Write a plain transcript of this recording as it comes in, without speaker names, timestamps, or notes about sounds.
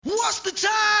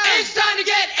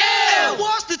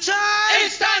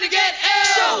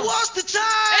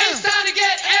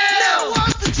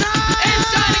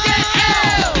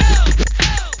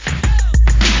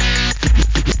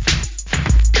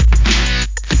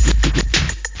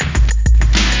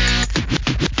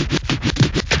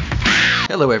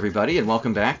Hello, everybody, and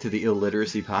welcome back to the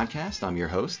Illiteracy Podcast. I'm your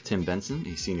host, Tim Benson,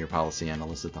 a Senior Policy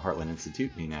Analyst at the Heartland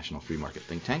Institute, a national free market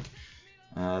think tank.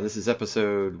 This is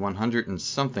episode 100 and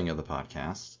something of the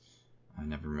podcast. I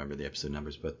never remember the episode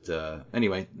numbers, but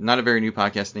anyway, not a very new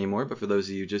podcast anymore, but for those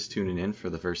of you just tuning in for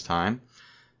the first time,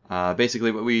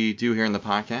 basically what we do here in the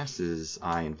podcast is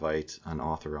I invite an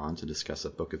author on to discuss a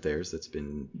book of theirs that's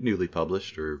been newly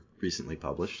published or recently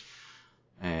published.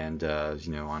 And,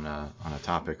 on a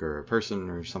topic or a person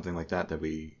or something like that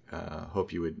we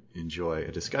hope you would enjoy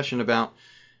a discussion about.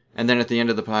 And then at the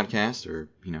end of the podcast, or,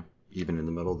 even in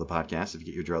the middle of the podcast, if you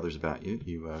get your druthers about you,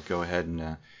 you go ahead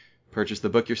and purchase the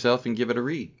book yourself and give it a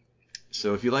read.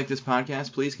 So if you like this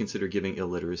podcast, please consider giving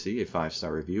Illiteracy a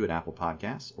 5-star review at Apple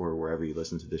Podcasts or wherever you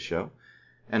listen to this show.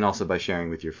 And also by sharing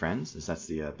with your friends, as that's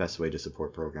the best way to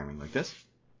support programming like this.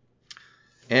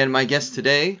 And my guest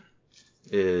today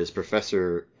is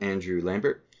Professor Andrew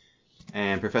Lambert.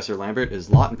 And Professor Lambert is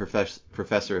Lawton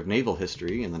Professor of Naval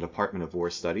History in the Department of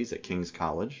War Studies at King's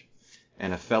College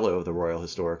and a Fellow of the Royal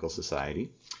Historical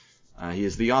Society. He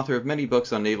is the author of many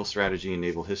books on naval strategy and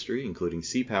naval history, including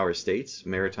Sea Power States,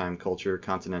 Maritime Culture,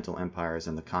 Continental Empires,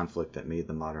 and the Conflict that Made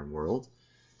the Modern World,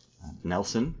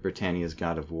 Nelson, Britannia's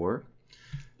God of War,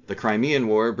 The Crimean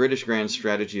War, British Grand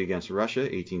Strategy Against Russia,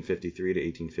 1853 to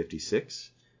 1856,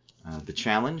 The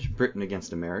Challenge, Britain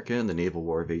Against America in the Naval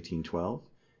War of 1812,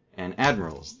 and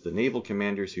Admirals, the naval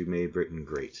commanders who made Britain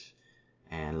great.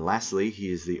 And lastly,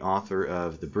 he is the author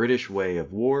of The British Way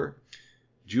of War,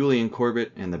 Julian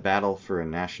Corbett and the Battle for a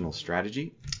National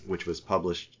Strategy, which was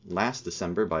published last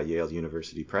December by Yale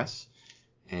University Press,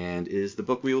 and is the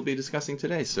book we will be discussing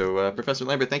today. So, Professor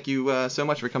Lambert, thank you so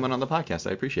much for coming on the podcast.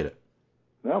 I appreciate it.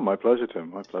 No, my pleasure,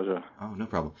 Tim. My pleasure. Oh, no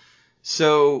problem.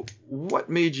 So, what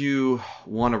made you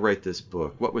want to write this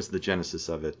book? What was the genesis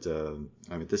of it?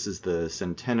 This is the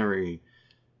centenary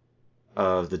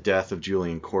of the death of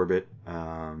Julian Corbett,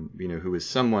 who is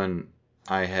someone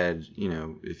I had,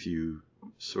 if you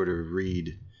sort of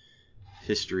read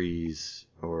histories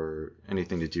or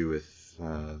anything to do with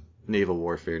naval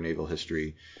warfare, naval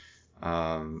history,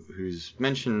 who's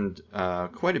mentioned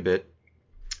quite a bit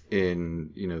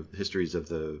in, histories of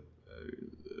the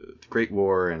Great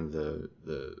War and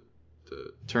the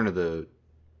turn of the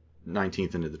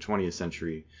 19th into the 20th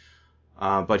century,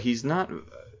 but he's not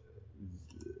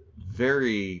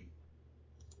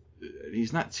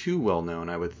too well known,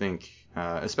 I would think,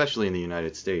 especially in the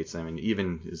United States. I mean,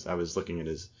 even as I was looking at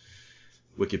his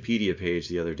Wikipedia page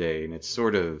the other day, and it's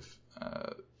sort of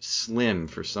slim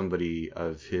for somebody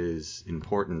of his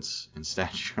importance and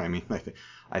stature. I mean,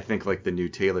 I think like the new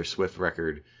Taylor Swift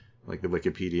record, like the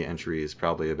Wikipedia entry is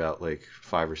probably about like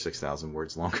 5,000 or 6,000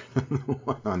 words longer than the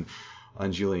one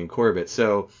on Julian Corbett.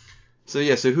 So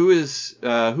who is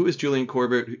Julian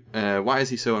Corbett? Why is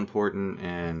he so important?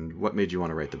 And what made you want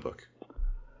to write the book?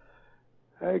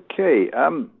 Okay,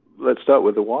 let's start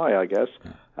with the why, I guess.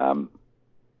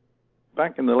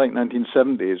 Back in the late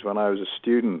 1970s, when I was a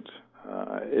student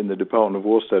in the Department of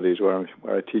War Studies, where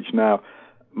I teach now,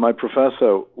 my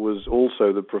professor was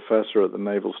also the professor at the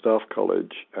Naval Staff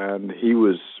College, and he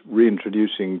was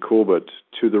reintroducing Corbett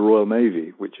to the Royal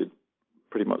Navy, which had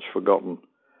pretty much forgotten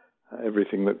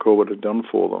everything that Corbett had done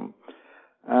for them.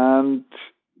 And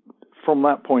from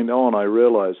that point on, I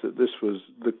realized that this was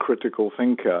the critical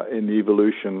thinker in the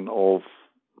evolution of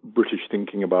British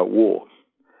thinking about war,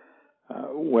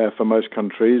 where for most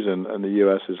countries, and the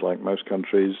US is like most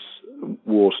countries,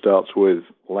 war starts with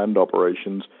land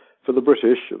operations. For the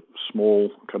British, a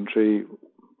small country,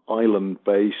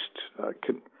 island-based,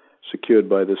 secured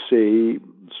by the sea,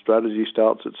 strategy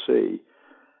starts at sea.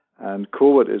 And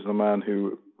Corbett is the man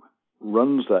who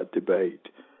runs that debate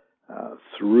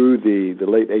through the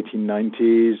late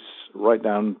 1890s, right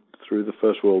down through the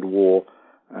First World War,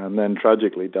 and then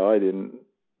tragically died in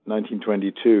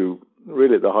 1922,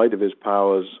 really at the height of his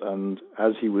powers, and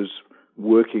as he was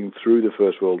working through the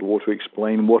First World War to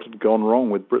explain what had gone wrong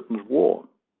with Britain's war.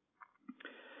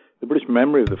 The British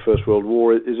memory of the First World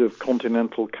War is of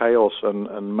continental chaos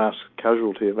and mass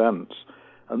casualty events.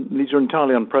 And these are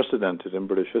entirely unprecedented in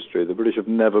British history. The British have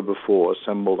never before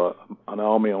assembled an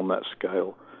army on that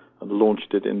scale and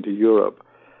launched it into Europe.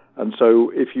 And so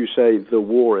if you say the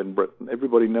war in Britain,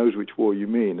 everybody knows which war you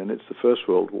mean, and it's the First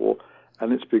World War,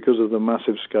 and it's because of the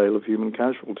massive scale of human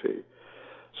casualty.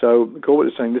 So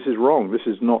Corbett is saying this is wrong. This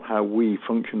is not how we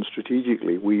function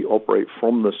strategically. We operate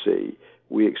from the sea.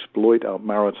 We exploit our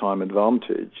maritime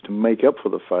advantage to make up for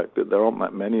the fact that there aren't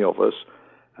that many of us,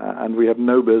 and we have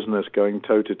no business going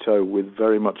toe-to-toe with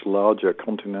very much larger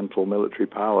continental military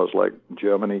powers like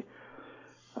Germany.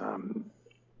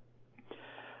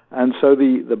 And so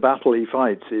the battle he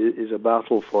fights is a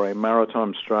battle for a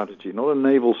maritime strategy, not a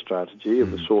naval strategy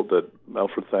of the sort that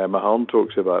Alfred Thayer Mahan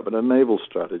talks about, but a naval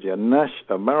strategy, a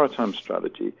maritime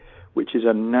strategy, which is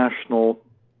a national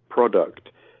product.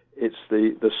 It's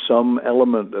the sum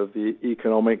element of the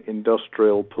economic,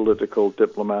 industrial, political,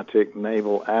 diplomatic,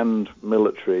 naval, and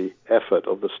military effort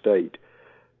of the state.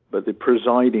 But the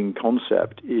presiding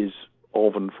concept is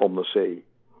of and from the sea.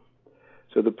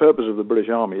 So the purpose of the British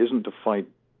Army isn't to fight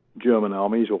German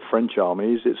armies or French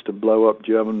armies, it's to blow up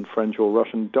German, French, or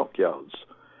Russian dockyards.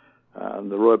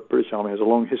 And the Royal British Army has a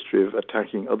long history of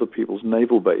attacking other people's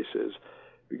naval bases,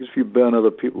 because if you burn other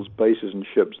people's bases and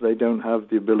ships, they don't have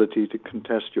the ability to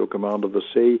contest your command of the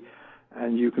sea,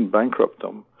 and you can bankrupt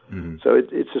them. Mm-hmm. So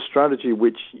it's a strategy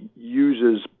which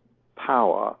uses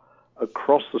power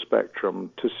across the spectrum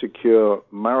to secure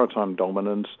maritime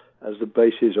dominance as the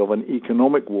basis of an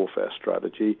economic warfare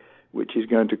strategy, which is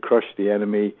going to crush the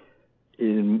enemy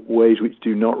in ways which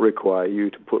do not require you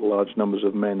to put large numbers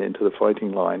of men into the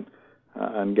fighting line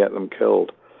and get them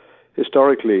killed.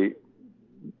 Historically,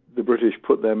 the British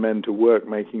put their men to work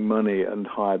making money and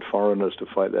hired foreigners to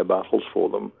fight their battles for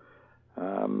them.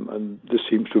 And this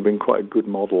seems to have been quite a good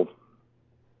model.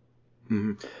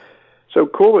 Mm-hmm. So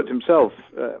Corbett himself,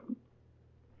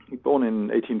 he was born in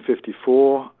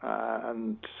 1854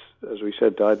 and, as we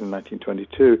said, died in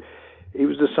 1922. He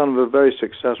was the son of a very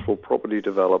successful property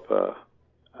developer,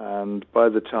 and by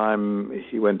the time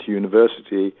he went to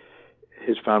university,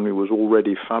 his family was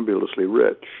already fabulously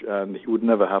rich, and he would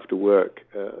never have to work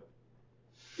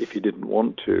if he didn't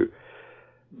want to.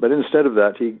 But instead of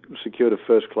that, he secured a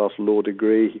first-class law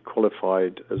degree. He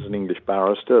qualified as an English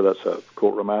barrister, that's a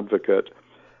courtroom advocate,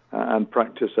 and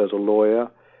practiced as a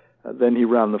lawyer. Then he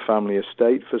ran the family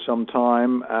estate for some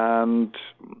time, and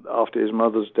after his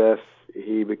mother's death,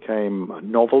 he became a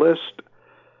novelist.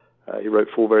 He wrote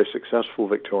 4 very successful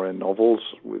Victorian novels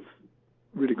with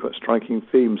really quite striking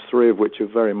themes, 3 of which are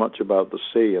very much about the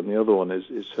sea, and the other one is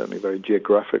certainly very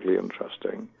geographically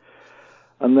interesting.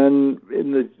 And then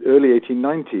in the early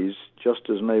 1890s, just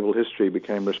as naval history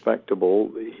became respectable,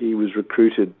 he was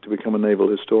recruited to become a naval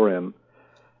historian,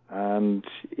 and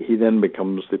he then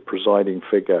becomes the presiding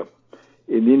figure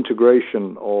in the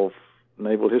integration of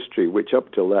naval history, which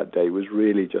up till that day was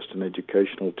really just an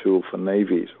educational tool for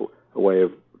navies, a way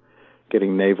of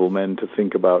getting naval men to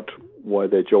think about why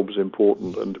their job is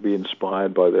important and to be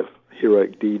inspired by the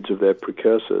heroic deeds of their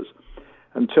precursors,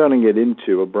 and turning it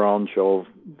into a branch of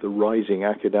the rising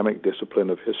academic discipline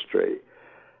of history.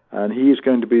 And he is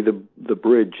going to be the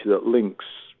bridge that links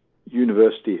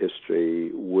university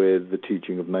history with the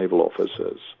teaching of naval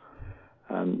officers.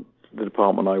 And the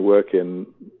department I work in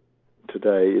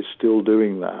today is still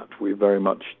doing that. We're very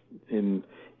much in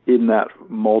that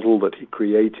model that he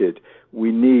created.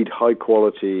 We need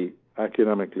high-quality,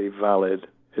 academically valid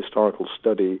historical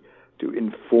study to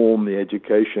inform the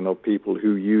education of people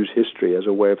who use history as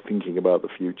a way of thinking about the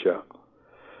future.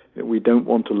 We don't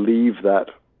want to leave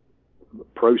that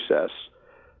process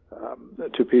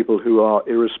to people who are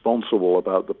irresponsible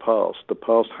about the past. The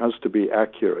past has to be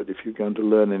accurate if you're going to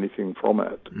learn anything from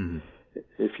it. Mm-hmm.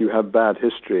 If you have bad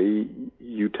history,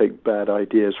 you take bad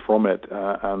ideas from it,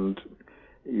 and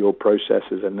your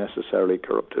processes are necessarily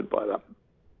corrupted by that.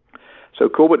 So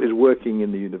Corbett is working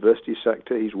in the university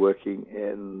sector, he's working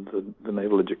in the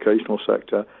naval educational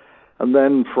sector, and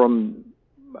then from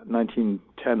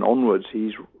 1910 onwards,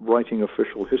 he's writing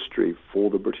official history for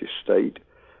the British state,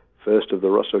 first of the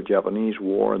Russo-Japanese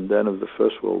War and then of the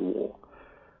First World War,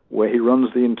 where he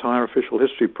runs the entire official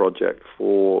history project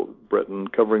for Britain,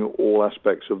 covering all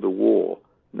aspects of the war,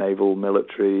 naval,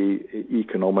 military,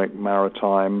 economic,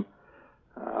 maritime,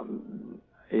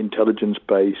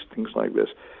 intelligence-based, things like this.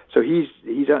 So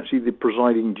he's actually the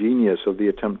presiding genius of the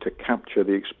attempt to capture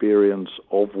the experience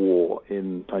of war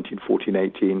in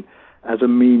 1914-18 as a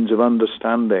means of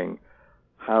understanding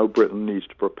how Britain needs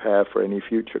to prepare for any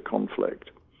future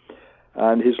conflict.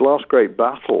 And his last great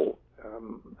battle,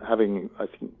 having, I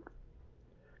think,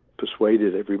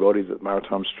 persuaded everybody that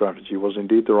maritime strategy was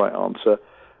indeed the right answer,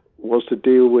 was to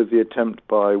deal with the attempt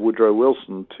by Woodrow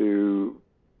Wilson to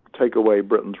take away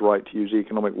Britain's right to use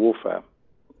economic warfare.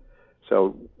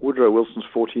 So Woodrow Wilson's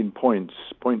 14 points,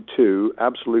 point 2,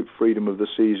 absolute freedom of the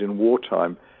seas in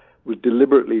wartime, was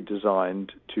deliberately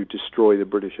designed to destroy the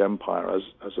British Empire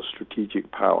as a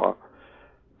strategic power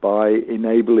by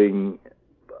enabling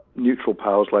neutral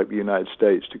powers like the United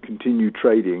States to continue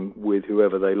trading with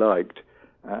whoever they liked,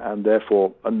 and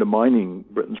therefore undermining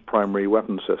Britain's primary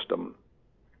weapon system.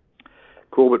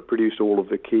 Corbett produced all of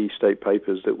the key state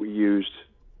papers that were used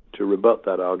to rebut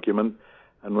that argument,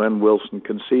 and when Wilson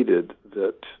conceded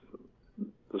that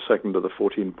the second of the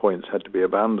 14 points had to be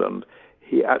abandoned,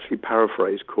 he actually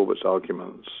paraphrased Corbett's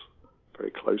arguments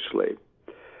very closely.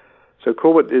 So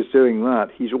Corbett is doing that.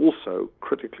 He's also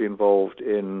critically involved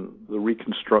in the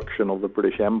reconstruction of the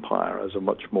British Empire as a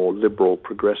much more liberal,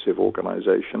 progressive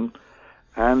organization.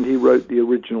 And he wrote the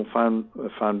original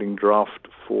founding draft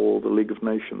for the League of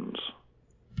Nations.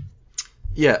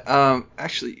 Yeah,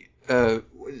 actually,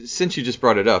 since you just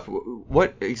brought it up,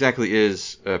 what exactly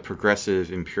is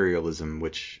progressive imperialism,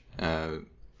 which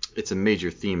it's a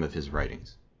major theme of his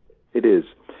writings? It is.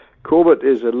 Corbett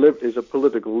is a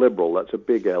political liberal. That's a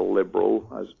big L liberal.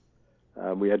 As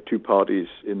we had two parties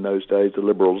in those days, the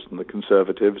Liberals and the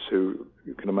Conservatives, who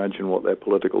you can imagine what their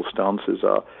political stances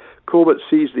are. Corbett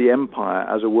sees the empire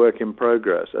as a work in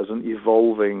progress, as an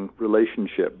evolving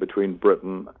relationship between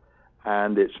Britain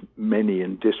and its many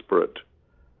and disparate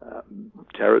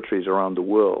territories around the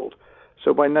world.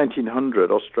 So by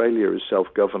 1900, Australia is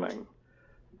self-governing.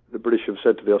 The British have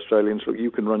said to the Australians, look,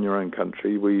 you can run your own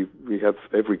country. We have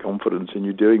every confidence in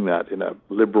you doing that in a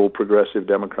liberal, progressive,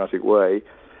 democratic way.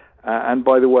 And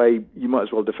by the way, you might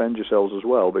as well defend yourselves as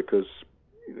well, because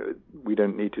we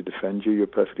don't need to defend you. You're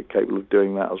perfectly capable of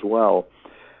doing that as well.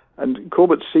 And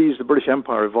Corbett sees the British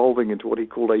Empire evolving into what he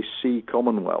called a sea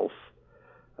commonwealth,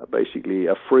 basically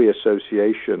a free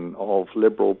association of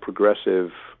liberal,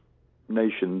 progressive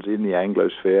nations in the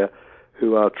Anglosphere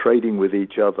who are trading with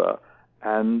each other.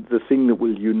 And the thing that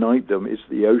will unite them is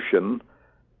the ocean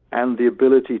and the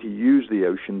ability to use the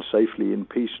ocean safely in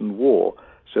peace and war.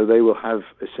 So they will have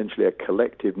essentially a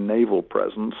collective naval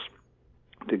presence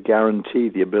to guarantee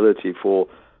the ability for,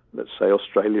 let's say,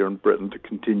 Australia and Britain to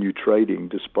continue trading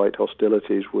despite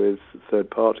hostilities with third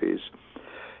parties.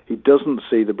 He doesn't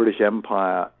see the British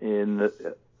Empire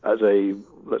as a,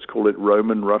 let's call it,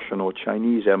 Roman, Russian, or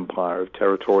Chinese empire of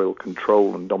territorial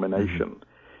control and domination. Mm-hmm.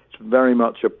 It's very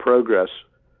much a progress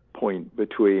point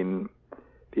between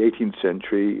the 18th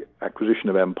century acquisition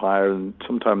of empire and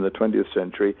sometime in the 20th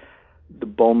century, the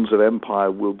bonds of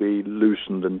empire will be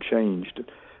loosened and changed.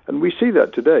 And we see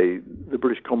that today. The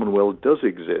British Commonwealth does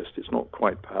exist. It's not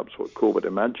quite perhaps what Corbett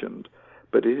imagined,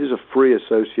 but it is a free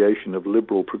association of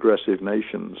liberal progressive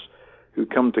nations who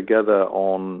come together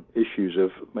on issues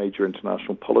of major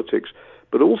international politics,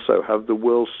 but also have the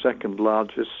world's second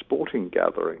largest sporting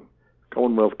gathering.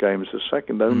 Commonwealth Games are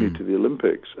second only to the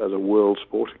Olympics as a world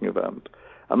sporting event.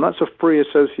 And that's a free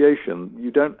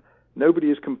association.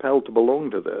 Nobody is compelled to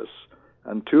belong to this.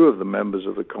 And two of the members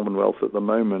of the Commonwealth at the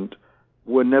moment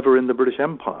were never in the British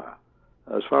Empire.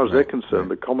 As far as they're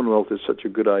concerned, the Commonwealth is such a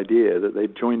good idea that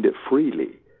they've joined it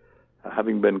freely,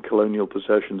 having been colonial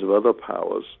possessions of other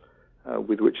powers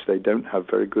with which they don't have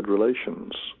very good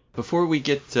relations. Before we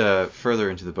get further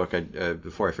into the book,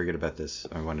 before I forget about this,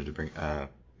 I wanted to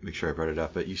make sure I brought it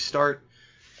up. But you start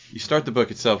the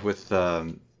book itself with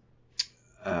a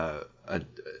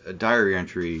diary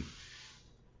entry,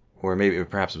 or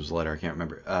perhaps it was a letter, I can't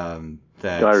remember.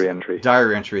 Diary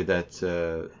entry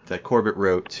that Corbett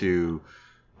wrote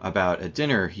about a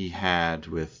dinner he had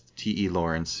with T.E.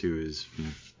 Lawrence, who is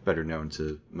better known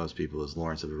to most people as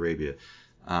Lawrence of Arabia.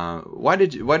 Why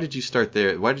did you start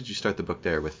there? Why did you start the book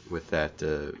there with that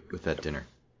dinner?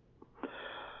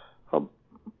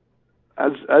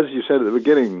 As you said at the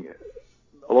beginning,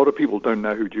 a lot of people don't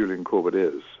know who Julian Corbett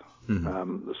is.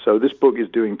 Mm-hmm. So this book is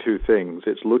doing two things.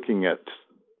 It's looking at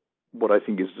what I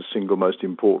think is the single most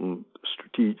important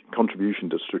contribution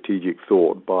to strategic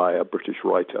thought by a British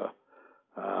writer,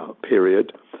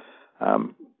 period.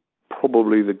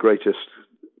 Probably the greatest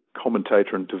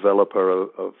commentator and developer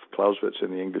of Clausewitz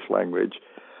in the English language,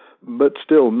 but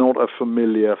still not a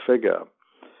familiar figure.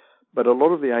 But a lot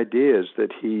of the ideas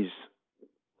that he's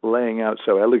laying out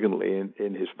so elegantly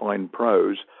in his fine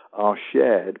prose are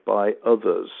shared by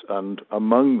others, and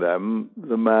among them,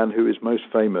 the man who is most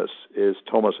famous is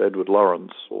Thomas Edward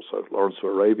Lawrence, also Lawrence of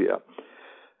Arabia,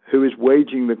 who is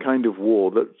waging the kind of war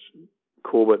that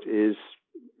Corbett is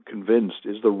convinced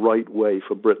is the right way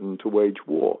for Britain to wage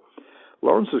war.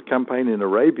 Lawrence's campaign in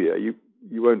Arabia, you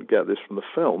won't get this from the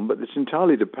film, but it's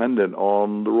entirely dependent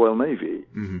on the Royal Navy.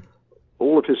 Mm-hmm.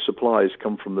 All of his supplies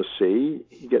come from the sea.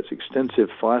 He gets extensive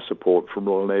fire support from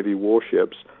Royal Navy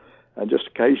warships, and just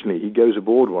occasionally he goes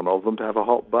aboard one of them to have a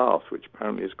hot bath, which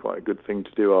apparently is quite a good thing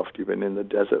to do after you've been in the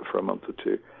desert for a month or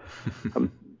two.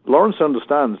 Lawrence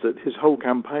understands that his whole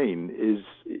campaign is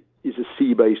a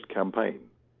sea-based campaign.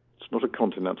 It's not a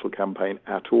continental campaign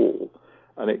at all,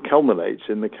 and it culminates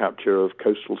in the capture of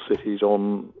coastal cities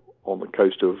on the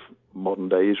coast of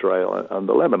modern-day Israel and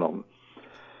the Lebanon.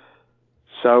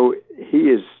 So he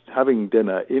is having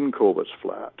dinner in Corbett's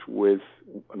flat with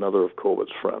another of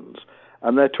Corbett's friends,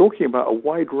 and they're talking about a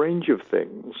wide range of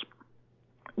things.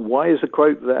 Why is the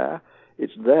quote there?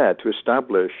 It's there to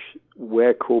establish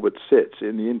where Corbett sits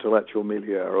in the intellectual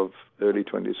milieu of early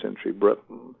 20th century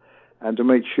Britain, and to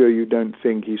make sure you don't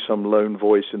think he's some lone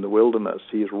voice in the wilderness.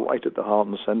 He is right at the heart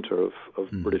and center of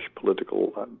British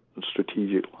political and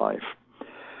strategic life.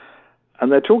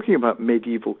 And they're talking about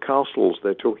medieval castles.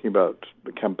 They're talking about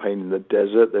the campaign in the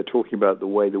desert. They're talking about the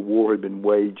way the war had been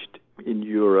waged in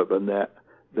Europe and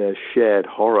their shared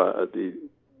horror at the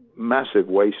massive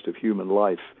waste of human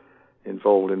life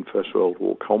involved in First World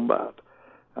War combat.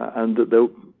 And that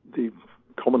the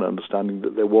common understanding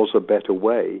that there was a better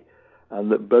way,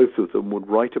 and that both of them would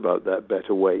write about that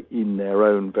better way in their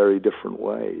own very different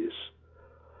ways.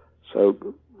 So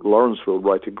Lawrence will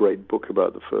write a great book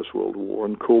about the First World War,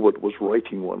 and Corbett was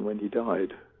writing one when he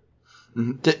died.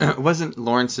 Wasn't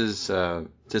Lawrence's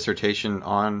dissertation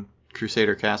on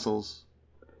Crusader castles,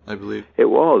 I believe? It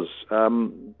was.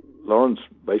 Lawrence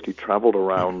basically traveled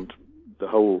around the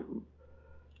whole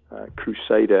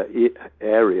Crusader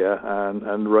area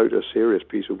and wrote a serious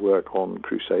piece of work on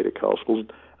Crusader castles,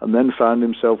 and then found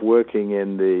himself working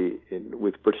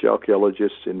with British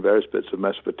archaeologists in various bits of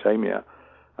Mesopotamia.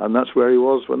 And that's where he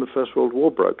was when the First World War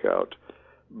broke out,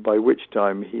 by which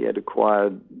time he had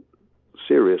acquired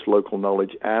serious local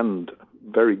knowledge and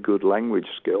very good language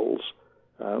skills,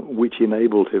 which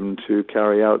enabled him to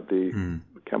carry out the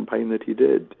campaign that he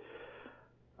did.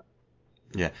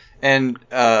 Yeah. And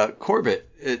Corbett,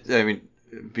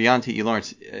 beyond T.E.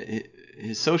 Lawrence,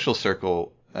 his social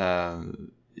circle,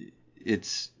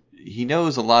 he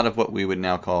knows a lot of what we would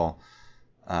now call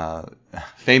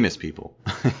famous people.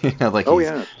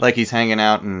 Like he's hanging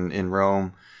out in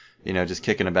Rome, just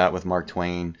kicking about with Mark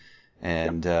Twain,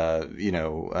 and dinner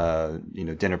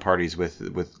parties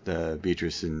with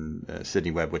Beatrice and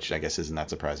Sidney Webb, which I guess isn't that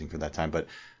surprising for that time. But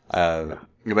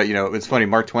it's funny.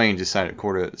 Mark Twain just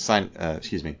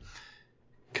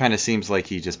kind of seems like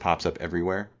he just pops up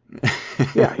everywhere.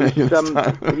 Yeah,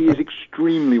 he is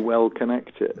extremely well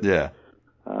connected. Yeah.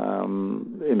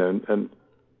 And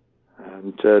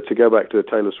to go back to the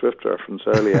Taylor Swift reference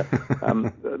earlier,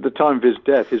 at the time of his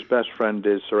death, his best friend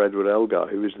is Sir Edward Elgar,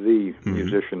 who is the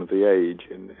musician of the age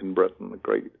in Britain, a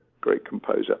great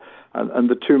composer. And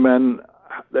the two men,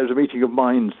 there's a meeting of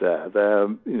minds there.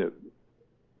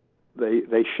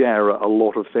 They share a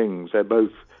lot of things. They're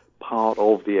both part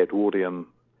of the Edwardian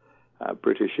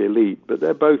British elite, but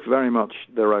they're both very much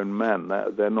their own men.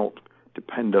 They're not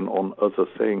dependent on other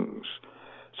things.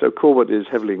 So Corbett is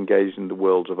heavily engaged in the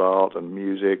worlds of art and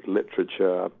music,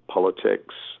 literature,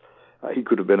 politics. He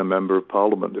could have been a member of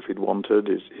Parliament if he'd wanted.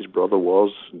 His brother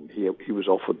was. He was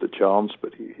offered the chance,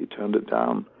 but he turned it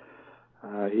down.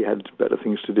 He had better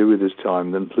things to do with his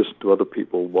time than listen to other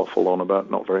people waffle on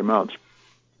about not very much.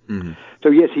 Mm-hmm. So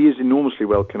yes, he is enormously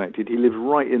well connected. He lives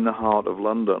right in the heart of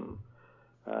London.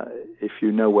 If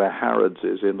you know where Harrods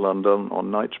is in London on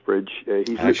Knightsbridge,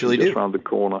 he's literally just around the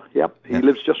corner. Yep, he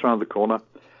lives just around the corner.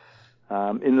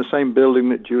 In the same building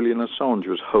that Julian Assange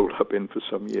was holed up in for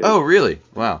some years. Oh, really?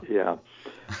 Wow. Yeah.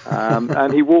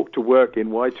 And he walked to work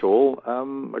in Whitehall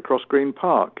across Green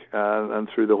Park and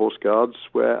through the Horse Guards,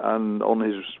 and on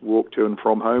his walk to and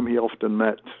from home, he often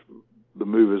met the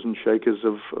movers and shakers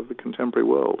of the contemporary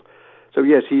world. So,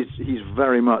 yes, he's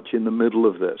very much in the middle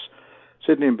of this.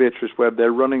 Sidney and Beatrice Webb,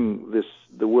 they're running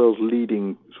the world's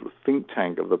leading sort of think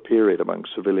tank of the period among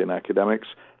civilian academics,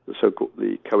 the so-called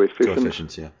the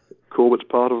Coefficients, yeah. Corbett's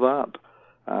part of that.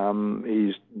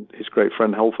 He's his great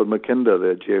friend Halford Mackinder,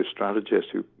 the geostrategist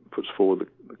who puts forward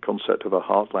the concept of a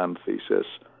heartland thesis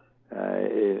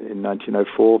in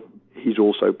 1904. He's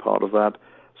also part of that.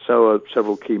 So are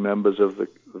several key members of the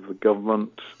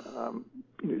government.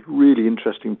 Really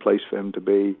interesting place for him to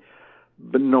be,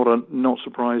 but not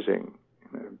surprising.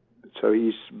 So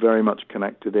he's very much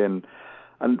connected in.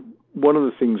 And one of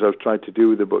the things I've tried to do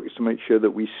with the book is to make sure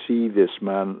that we see this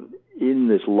man in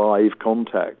this live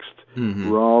context,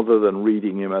 rather than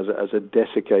reading him as a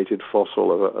desiccated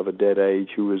fossil of a dead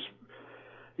age who was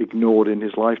ignored in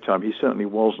his lifetime. He certainly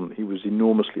wasn't. He was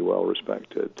enormously well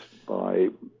respected by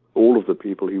all of the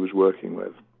people he was working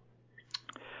with.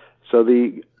 So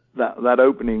that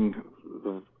opening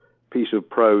piece of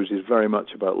prose is very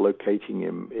much about locating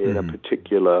him in a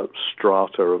particular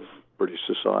strata of British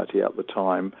society at the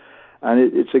time, and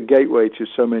it's a gateway to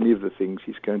so many of the things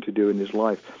he's going to do in his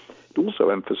life. It also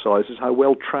emphasizes how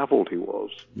well-traveled he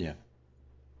was. Yeah.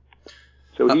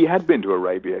 So he had been to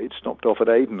Arabia. He'd stopped off at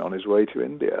Aden on his way to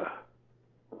India.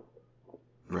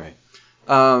 Right.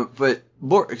 But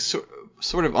more,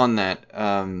 sort of on that,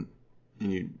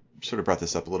 and you sort of brought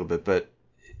this up a little bit, but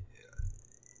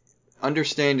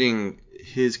understanding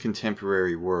his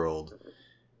contemporary world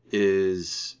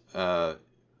is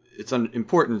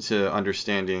important to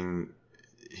understanding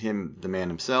him, the man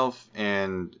himself,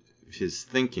 and his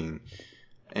thinking,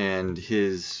 and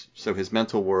his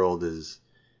mental world is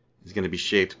going to be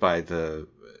shaped by I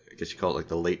guess you call it like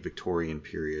the late Victorian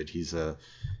period. He's a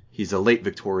late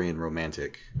Victorian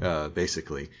romantic,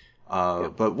 basically.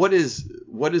 But what is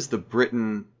the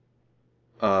Britain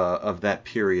of that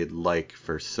period like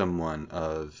for someone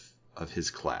of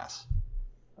his class?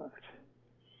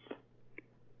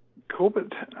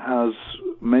 Corbett has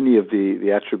many of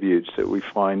the attributes that we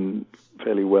find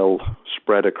fairly well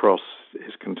spread across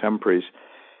his contemporaries.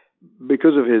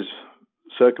 Because of his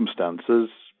circumstances,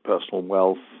 personal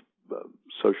wealth,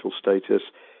 social status,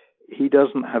 he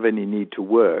doesn't have any need to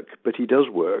work, but he does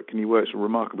work, and he works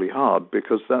remarkably hard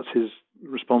because that's his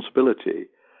responsibility.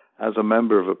 As a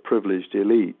member of a privileged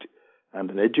elite and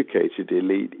an educated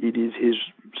elite, it is his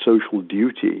social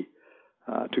duty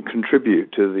to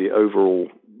contribute to the overall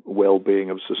well-being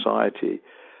of society.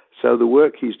 So the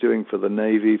work he's doing for the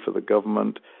Navy, for the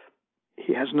government,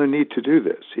 he has no need to do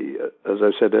this. He, as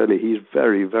I said earlier, he's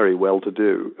very, very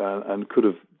well-to-do and could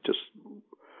have just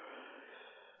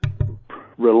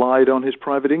relied on his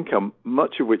private income,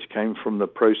 much of which came from the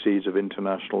proceeds of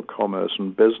international commerce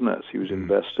and business. He was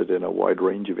invested in a wide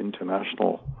range of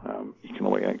international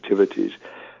economic activities.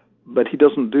 But he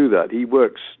doesn't do that. He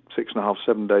works 6.5,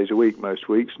 7 days a week most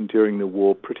weeks, and during the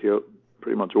war, pretty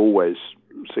much always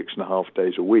 6.5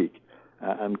 days a week,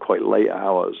 and quite late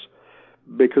hours,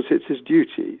 because it's his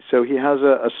duty. So he has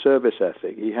a service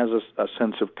ethic. He has a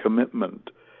sense of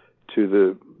commitment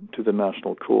to the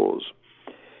national cause.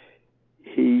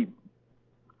 He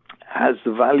has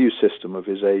the value system of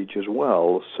his age as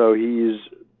well, so he is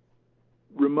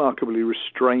remarkably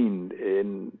restrained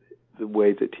in the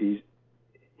way that he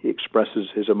expresses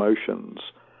his emotions.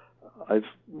 I've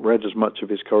read as much of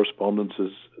his correspondence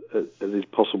as is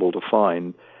possible to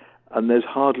find, and there's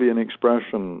hardly an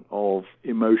expression of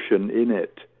emotion in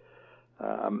it.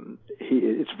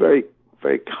 It's very,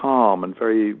 very calm and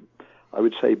very, I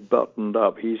would say, buttoned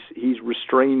up. He's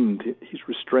restrained. He's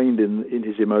restrained in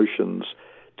his emotions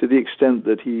to the extent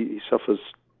that he suffers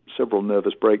several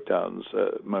nervous breakdowns,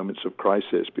 moments of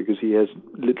crisis, because he has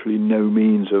literally no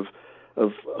means of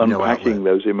unpacking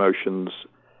those emotions.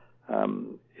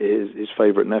 His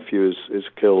favorite nephew is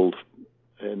killed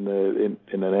in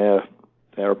an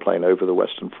airplane over the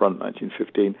Western Front,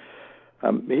 1915.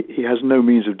 He has no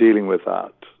means of dealing with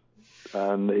that,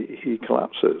 and he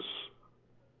collapses.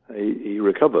 He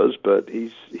recovers, but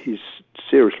he's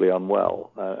seriously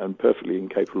unwell and perfectly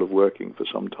incapable of working for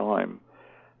some time.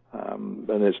 And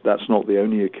that's not the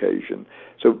only occasion.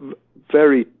 So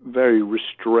very, very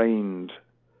restrained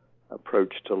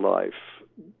approach to life.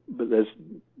 But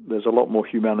there's a lot more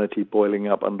humanity boiling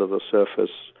up under the surface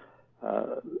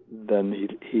than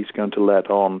he's going to let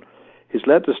on. His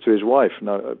letters to his wife,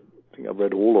 now I think I've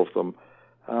read all of them,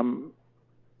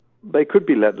 they could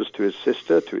be letters to his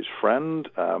sister, to his friend,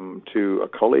 to a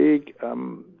colleague.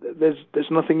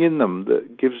 There's nothing in them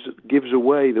that gives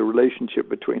away the relationship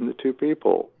between the two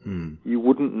people. You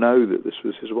wouldn't know that this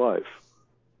was his wife.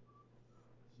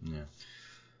 Yeah.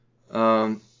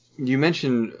 You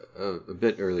mentioned a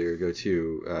bit earlier ago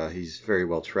too. He's very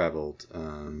well traveled.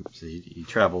 So he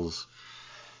travels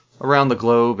around the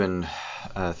globe and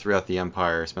throughout the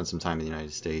empire. Spent some time in the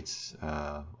United States,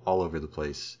 all over the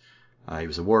place. He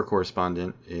was a war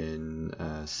correspondent in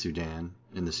the Sudan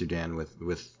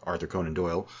with Arthur Conan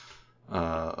Doyle,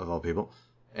 of all people.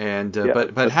 And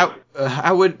but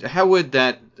how would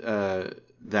that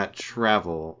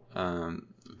travel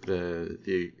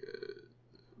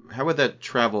how would that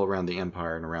travel around the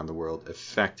empire and around the world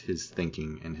affect his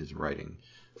thinking and his writing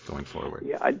going forward?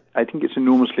 Yeah, I think it's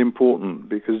enormously important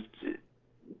because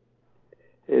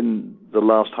in the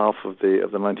last half of the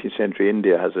 19th century,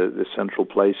 India has this central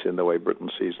place in the way Britain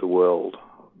sees the world,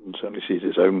 and certainly sees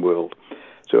its own world.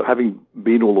 So having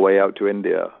been all the way out to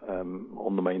India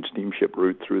on the main steamship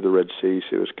route through the Red Sea,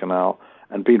 Suez Canal,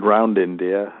 and been round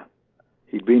India,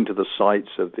 he'd been to the sites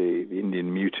of the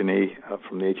Indian Mutiny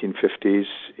from the 1850s.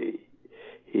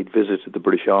 He'd visited the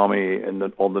British Army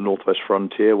on the northwest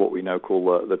frontier, what we now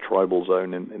call the tribal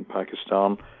zone in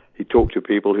Pakistan. He talked to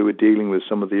people who were dealing with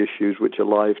some of the issues which are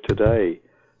alive today,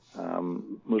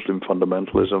 Muslim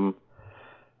fundamentalism,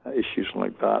 issues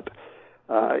like that.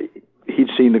 He'd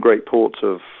seen the great ports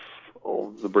of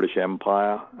the British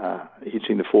Empire. He'd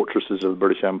seen the fortresses of the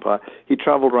British Empire. He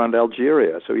traveled around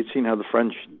Algeria, so he'd seen how the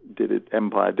French did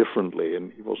empire differently,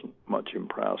 and he wasn't much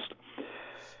impressed.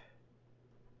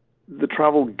 the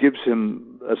travel gives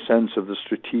him a sense of the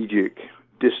strategic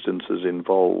distances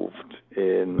involved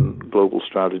in global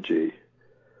strategy.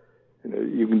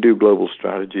 You can do global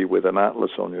strategy with an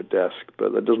atlas on your desk,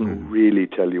 but that doesn't really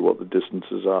tell you what the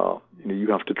distances are. You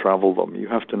have to travel them. You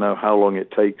have to know how long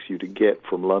it takes you to get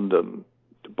from London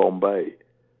to Bombay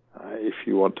if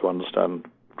you want to understand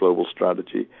global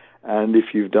strategy. And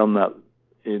if you've done that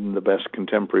in the best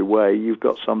contemporary way, you've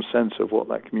got some sense of what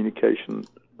that communication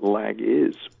lag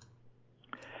is.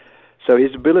 So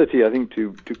his ability, I think,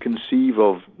 to conceive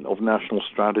of national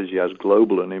strategy as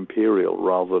global and imperial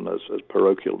rather than as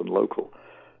parochial and local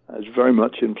is very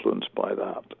much influenced by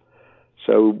that.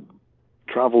 So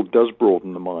travel does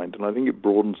broaden the mind, and I think it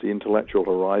broadens the intellectual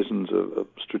horizons of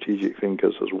strategic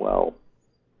thinkers as well.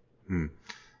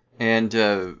 And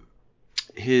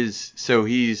he's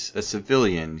a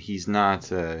civilian. He's not.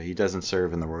 He doesn't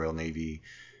serve in the Royal Navy.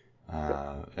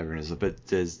 But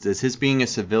does his being a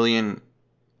civilian,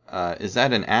 is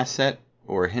that an asset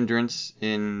or a hindrance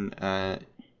in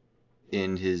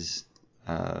his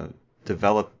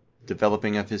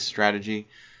developing of his strategy?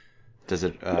 Does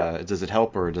it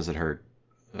help or does it hurt?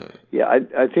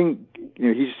 I think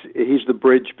he's the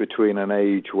bridge between an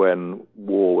age when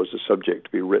war was a subject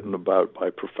to be written about by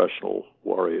professional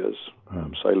warriors,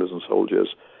 sailors and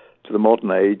soldiers, to the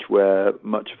modern age where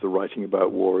much of the writing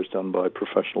about war is done by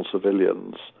professional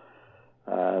civilians.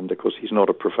 And of course, he's not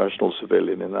a professional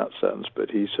civilian in that sense,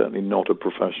 but he's certainly not a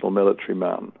professional military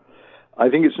man. I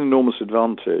think it's an enormous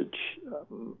advantage.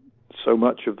 So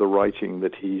much of the writing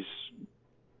that he's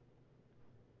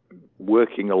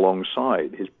working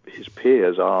alongside his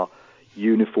peers are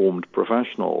uniformed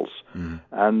professionals,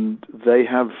 and they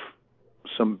have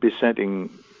some besetting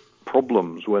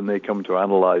problems when they come to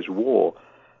analyze war.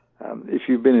 If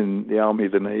you've been in the Army,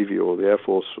 the Navy, or the Air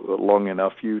Force long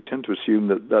enough, you tend to assume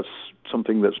that that's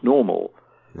something that's normal.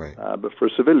 Right. But for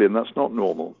a civilian, that's not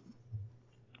normal.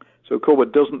 So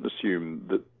Corbett doesn't assume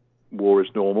that war is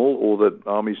normal or that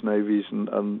armies, navies,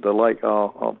 and the like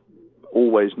are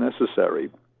always necessary.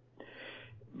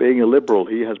 Being a liberal,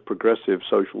 he has progressive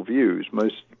social views.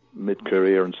 Most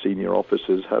mid-career and senior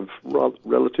officers have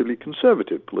relatively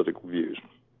conservative political views.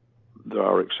 There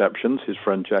are exceptions. His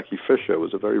friend Jackie Fisher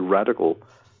was a very radical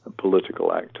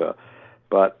political actor,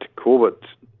 but Corbett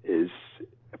is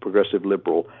a progressive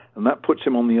liberal, and that puts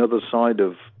him on the other side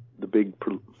of the big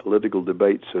political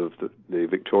debates of the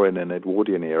Victorian and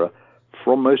Edwardian era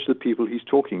from most of the people he's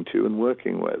talking to and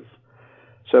working with.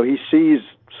 So he sees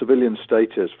civilian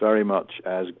status very much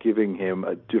as giving him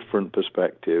a different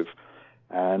perspective,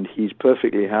 and he's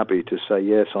perfectly happy to say,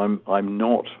 yes, I'm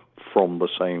not from the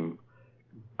same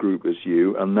group as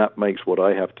you, and that makes what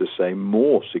I have to say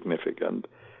more significant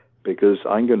because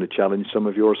I'm going to challenge some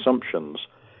of your assumptions.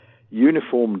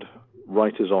 Uniformed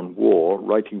writers on war,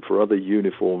 writing for other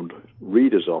uniformed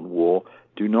readers on war,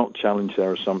 do not challenge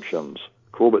their assumptions.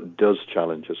 Corbett does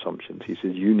challenge assumptions. He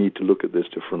says, you need to look at this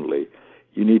differently.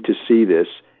 You need to see this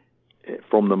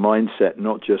from the mindset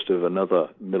not just of another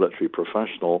military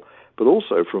professional, but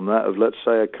also from that of, let's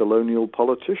say, a colonial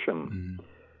politician.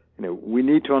 We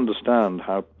need to understand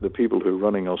how the people who are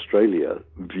running Australia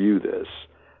view this.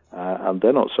 And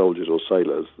they're not soldiers or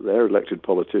sailors. They're elected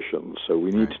politicians. So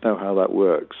we need to know how that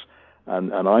works.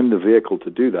 And I'm the vehicle to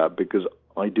do that because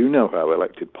I do know how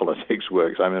elected politics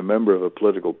works. I'm a member of a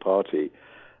political party,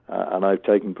 and I've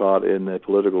taken part in the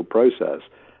political process.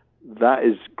 That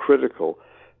is critical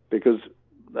because,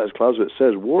 as Clausewitz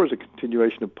says, war is a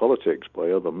continuation of politics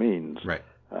by other means. Right.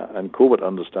 And Corbett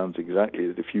understands exactly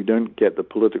that if you don't get the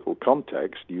political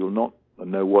context, you'll not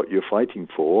know what you're fighting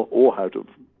for or how to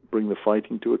bring the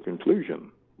fighting to a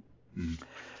conclusion.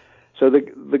 So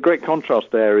the great contrast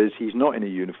there is he's not in a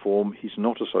uniform, he's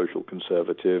not a social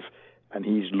conservative, and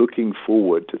he's looking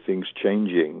forward to things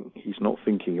changing. He's not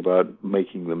thinking about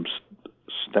making them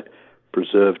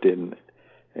preserved in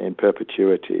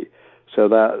perpetuity. So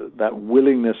that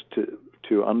willingness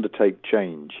to undertake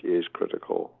change is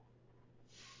critical.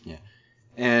 Yeah.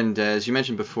 And as you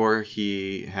mentioned before,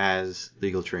 he has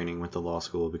legal training with the law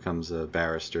school, becomes a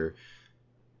barrister.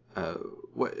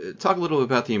 Talk a little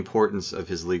about the importance of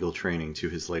his legal training to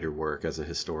his later work as a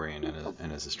historian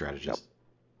and as a strategist.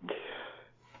 Yep.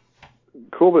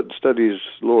 Corbett studies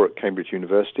law at Cambridge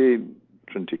University,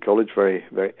 Trinity College, very,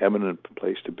 very eminent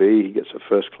place to be. He gets a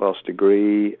first-class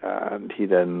degree, and he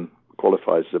then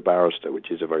qualifies as a barrister, which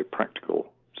is a very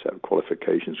practical set of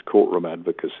qualifications, courtroom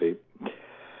advocacy.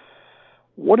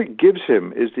 What it gives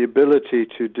him is the ability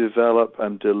to develop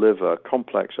and deliver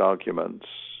complex arguments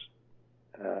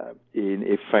in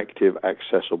effective,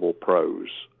 accessible prose.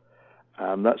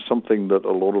 And that's something that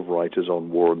a lot of writers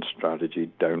on war and strategy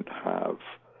don't have.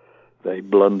 They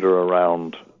blunder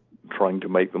around trying to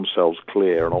make themselves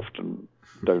clear and often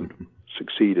don't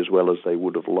succeed as well as they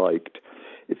would have liked.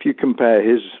 If you compare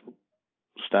his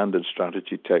standard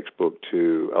strategy textbook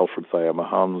to Alfred Thayer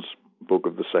Mahan's book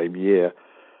of the same year,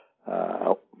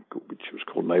 which was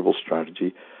called Naval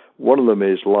Strategy, one of them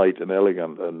is light and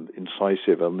elegant and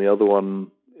incisive, and the other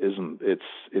one isn't.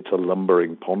 It's a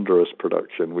lumbering, ponderous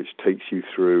production which takes you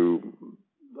through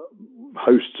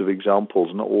hosts of examples,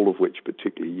 not all of which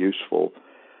particularly useful,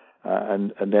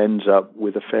 and ends up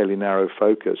with a fairly narrow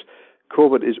focus.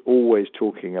 Corbett is always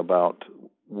talking about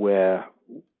where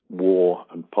war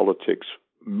and politics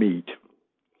meet.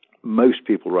 Most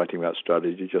people writing about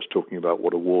strategy are just talking about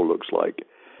what a war looks like.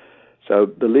 So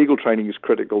the legal training is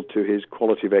critical to his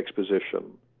quality of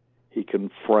exposition. He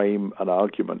can frame an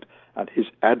argument, and his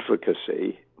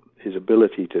advocacy, his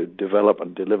ability to develop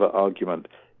and deliver argument,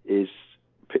 is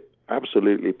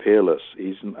absolutely peerless.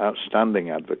 He's an outstanding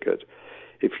advocate.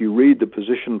 If you read the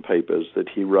position papers that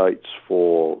he writes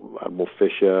for Admiral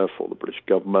Fisher, for the British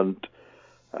government,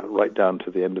 right down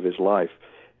to the end of his life,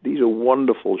 these are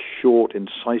wonderful, short,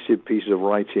 incisive pieces of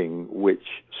writing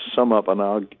which sum up an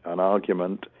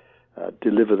argument,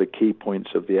 deliver the key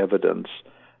points of the evidence,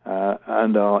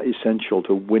 and are essential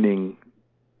to winning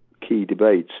key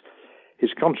debates.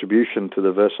 His contribution to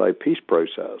the Versailles peace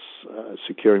process,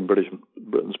 securing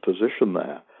Britain's position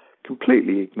there,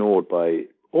 completely ignored by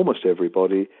almost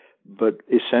everybody, but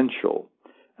essential.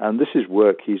 And this is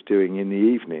work he's doing in the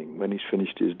evening when he's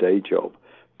finished his day job,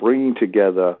 bringing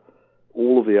together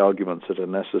all of the arguments that are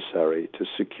necessary to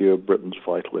secure Britain's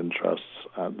vital interests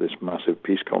at this massive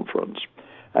peace conference.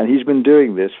 And he's been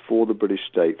doing this for the British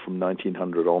state from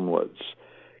 1900 onwards,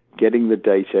 getting the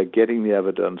data, getting the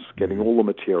evidence, getting all the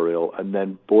material, and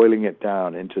then boiling it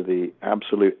down into the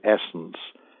absolute essence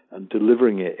and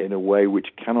delivering it in a way which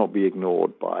cannot be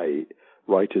ignored by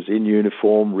writers in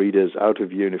uniform, readers out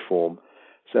of uniform.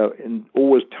 So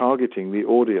always targeting the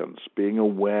audience, being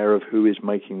aware of who is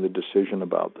making the decision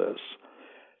about this.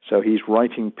 So he's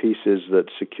writing pieces that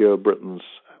secure Britain's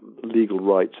legal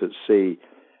rights at sea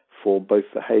for both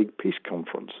the Hague peace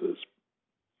conferences.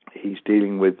 He's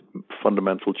dealing with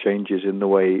fundamental changes in the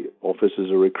way officers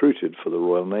are recruited for the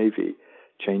Royal Navy,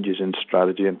 changes in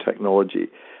strategy and technology.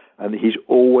 And he's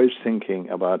always thinking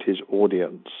about his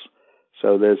audience.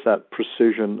 So there's that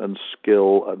precision and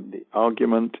skill and the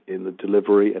argument in the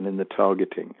delivery and in the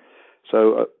targeting.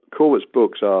 So Corbett's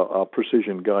books are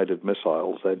precision-guided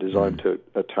missiles. They're designed to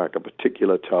attack a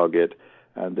particular target,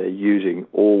 and they're using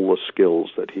all the skills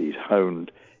that he's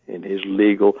honed in his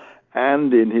legal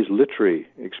and in his literary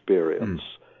experience.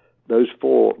 Those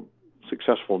 4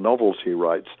 successful novels he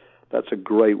writes, that's a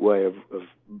great way of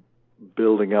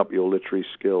building up your literary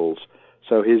skills.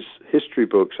 So his history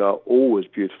books are always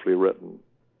beautifully written,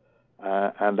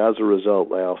 and as a result,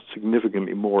 they are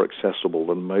significantly more accessible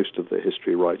than most of the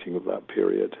history writing of that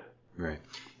period. Right.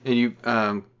 And you,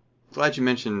 glad you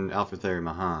mentioned Alfred Thayer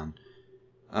Mahan,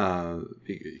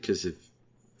 because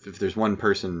if there's one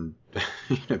person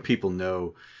people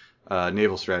know,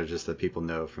 naval strategist that people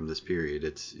know from this period,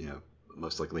 it's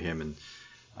most likely him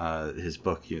and his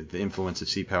book, The Influence of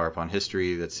Sea Power Upon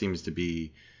History. That seems to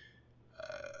be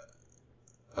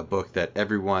a book that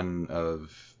everyone of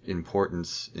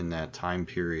importance in that time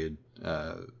period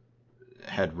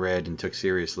had read and took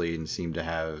seriously and seemed to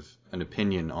have an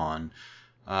opinion on.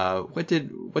 What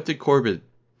did Corbett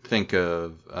think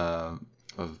of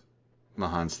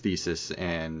Mahan's thesis,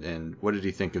 and what did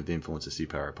he think of the influence of sea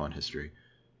power upon history,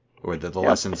 or the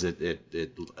lessons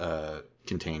it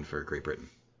contained for Great Britain?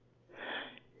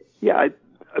 Yeah,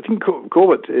 I think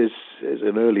Corbett is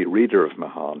an early reader of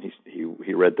Mahan.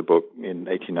 He read the book in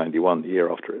 1891, the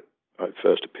year after it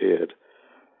first appeared,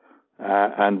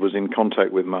 and was in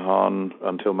contact with Mahan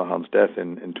until Mahan's death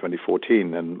in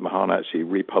 2014. And Mahan actually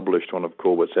republished one of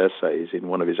Corbett's essays in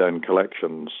one of his own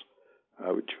collections,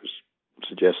 which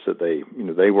suggests that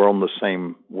they were on the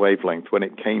same wavelength when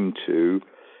it came to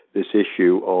this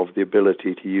issue of the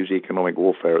ability to use economic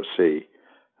warfare at sea.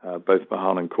 Both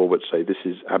Mahan and Corbett say this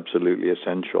is absolutely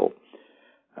essential.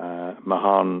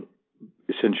 Mahan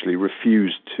essentially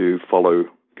refused to follow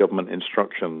government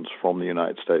instructions from the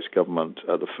United States government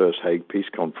at the first Hague Peace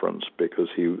Conference because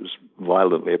he was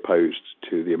violently opposed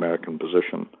to the American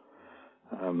position.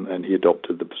 And he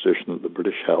adopted the position that the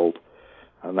British held.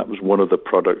 And that was one of the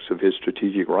products of his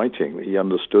strategic writing. He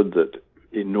understood that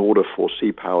in order for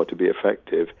sea power to be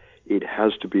effective, it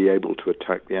has to be able to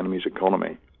attack the enemy's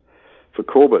economy. For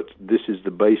Corbett, this is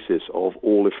the basis of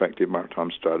all effective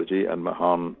maritime strategy, and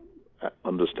Mahan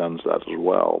understands that as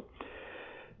well.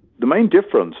 The main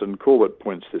difference, and Corbett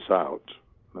points this out,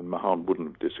 and Mahan wouldn't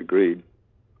have disagreed,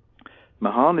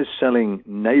 Mahan is selling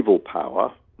naval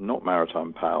power, not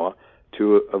maritime power,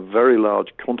 to a very large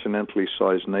continentally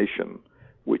sized nation,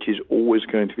 which is always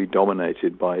going to be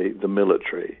dominated by the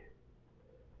military.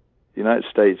 The United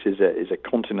States is a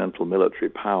continental military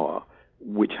power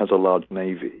which has a large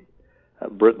navy.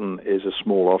 Britain is a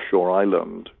small offshore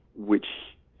island which,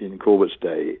 in Corbett's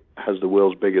day, has the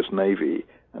world's biggest navy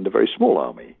and a very small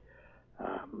army,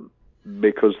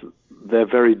 because they're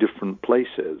very different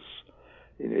places.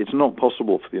 It's not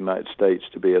possible for the United States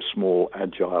to be a small,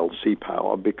 agile sea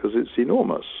power because it's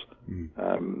enormous.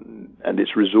 And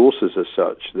its resources are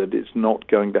such that it's not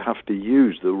going to have to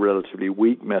use the relatively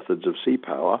weak methods of sea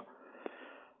power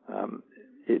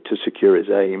to secure its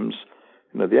aims.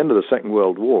 At the end of the Second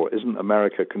World War, isn't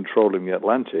America controlling the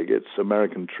Atlantic? It's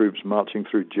American troops marching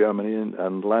through Germany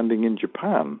and landing in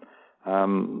Japan.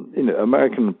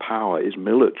 American power is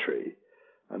military,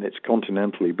 and it's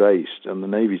continentally based, and the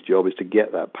Navy's job is to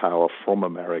get that power from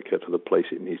America to the place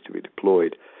it needs to be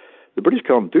deployed. The British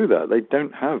can't do that. They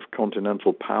don't have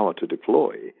continental power to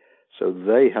deploy, so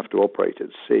they have to operate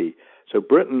at sea. So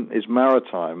Britain is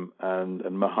maritime, and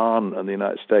Mahan and the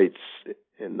United States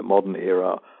in the modern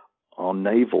era are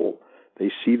naval.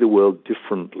 They see the world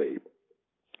differently.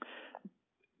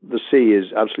 The sea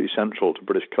is absolutely central to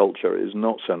British culture. It is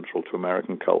not central to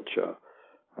American culture.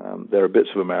 There are bits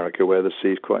of America where the sea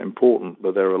is quite important,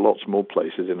 but there are lots more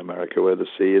places in America where the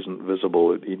sea isn't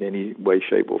visible in any way,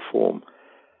 shape, or form.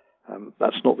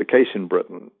 That's not the case in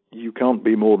Britain. You can't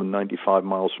be more than 95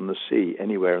 miles from the sea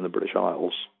anywhere in the British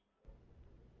Isles.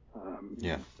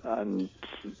 And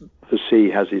the sea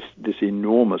has this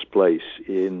enormous place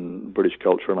in British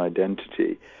culture and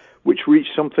identity, which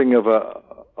reached something of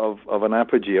an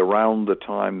apogee around the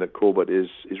time that Corbett is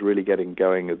really getting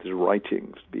going with his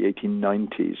writings, the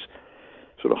 1890s,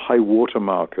 sort of high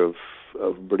watermark of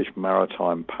British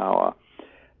maritime power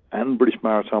and British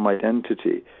maritime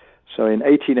identity. So in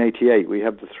 1888, we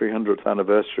have the 300th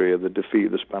anniversary of the defeat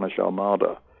of the Spanish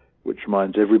Armada, which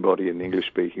reminds everybody in the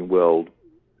English-speaking world,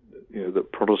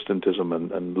 that Protestantism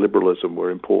and liberalism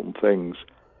were important things,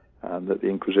 and that the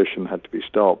Inquisition had to be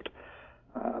stopped.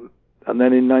 And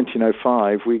then in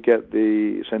 1905, we get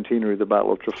the centenary of the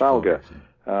Battle of Trafalgar.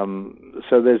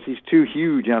 So there's these two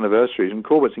huge anniversaries, and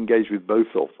Corbett's engaged with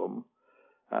both of them.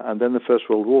 And then the First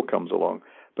World War comes along.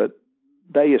 But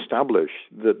they establish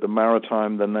that the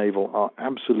maritime, the naval, are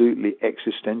absolutely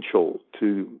existential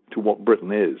to what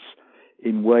Britain is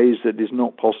in ways that is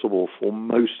not possible for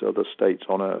most other states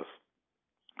on Earth.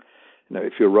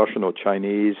 If you're Russian or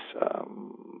Chinese,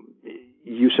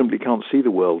 you simply can't see the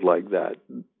world like that.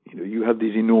 You have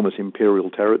these enormous imperial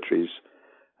territories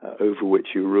over which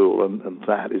you rule, and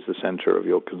that is the center of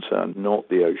your concern, not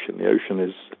the ocean. The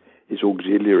ocean is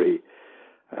auxiliary.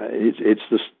 It's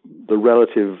the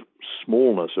relative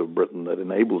smallness of Britain that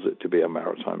enables it to be a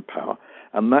maritime power,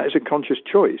 and that is a conscious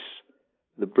choice.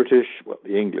 The British,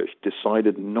 the English,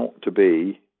 decided not to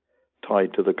be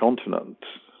tied to the continent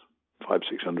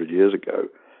 500-600 years ago,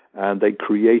 and they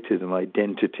created an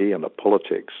identity and a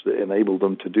politics that enabled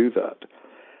them to do that.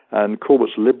 And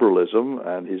Corbett's liberalism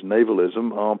and his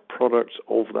navalism are products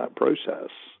of that process.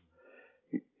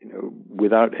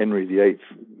 Without Henry VIII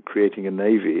creating a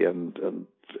navy and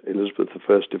Elizabeth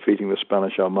I defeating the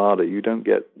Spanish Armada, you don't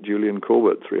get Julian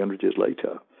Corbett 300 years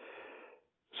later.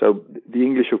 So the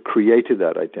English have created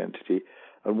that identity,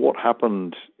 and what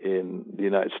happened in the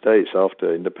United States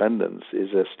after independence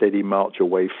is a steady march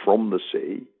away from the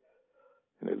sea.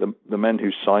 The men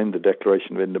who signed the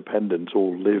Declaration of Independence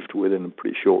all lived within a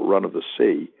pretty short run of the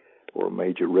sea or a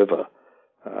major river.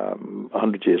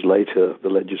 100 years later, the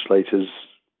legislators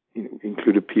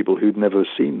included people who'd never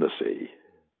seen the sea.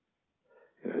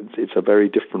 It's a very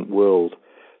different world.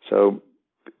 So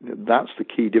that's the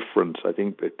key difference, I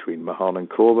think, between Mahan and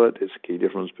Corbett. It's a key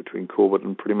difference between Corbett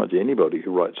and pretty much anybody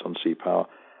who writes on sea power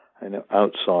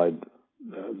outside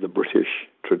the British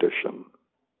tradition.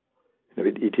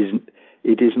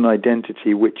 It is an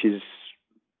identity which is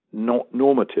not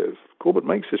normative. Corbett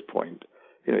makes this point.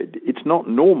 It's not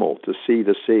normal to see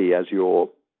the sea as your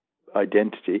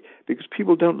identity because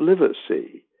people don't live at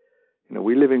sea.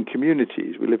 We live in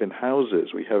communities, we live in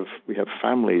houses, we have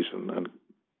families and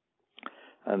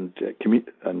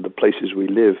the places we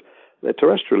live, they're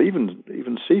terrestrial.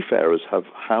 Even seafarers have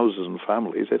houses and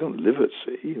families. They don't live at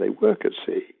sea, they work at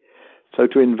sea. So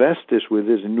to invest this with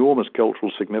this enormous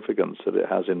cultural significance that it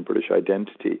has in British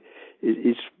identity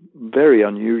is very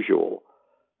unusual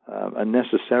and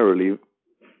necessarily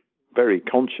very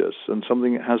conscious, and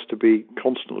something that has to be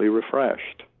constantly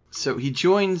refreshed. So he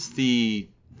joins the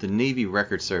Navy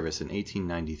Record Service in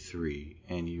 1893,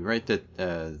 and you write that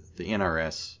the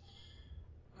NRS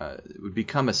would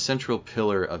become a central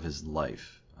pillar of his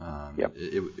life. Yep.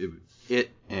 It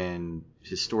and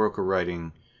historical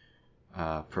writing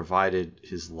provided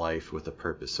his life with a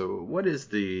purpose. So, what is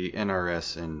the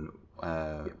NRS,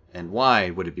 and why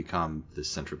would it become the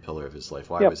central pillar of his life?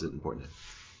 Why was it important?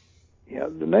 Yeah,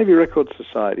 the Navy Records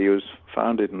Society was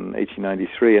founded in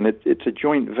 1893, and it's a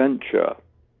joint venture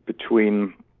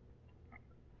between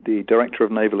the Director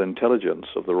of Naval Intelligence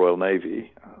of the Royal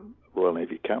Navy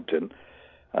captain,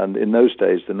 and in those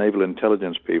days the Naval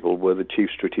Intelligence people were the chief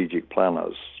strategic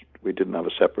planners. We didn't have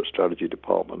a separate strategy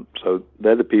department, so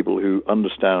they're the people who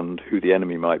understand who the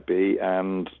enemy might be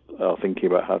and are thinking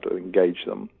about how to engage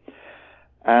them.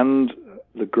 And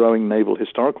the growing naval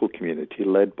historical community,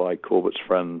 led by Corbett's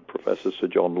friend, Professor Sir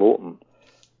John Lawton,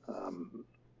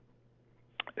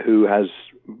 who has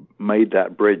made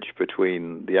that bridge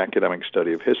between the academic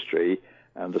study of history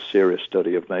and the serious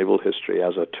study of naval history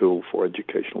as a tool for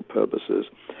educational purposes.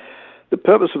 The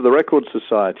purpose of the Record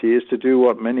Society is to do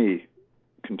what many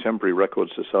contemporary record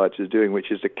societies are doing,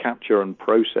 which is to capture and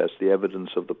process the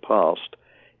evidence of the past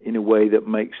in a way that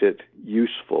makes it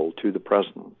useful to the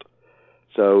present.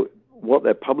 So what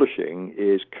they're publishing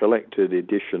is collected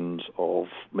editions of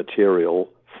material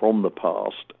from the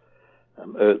past.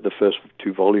 The first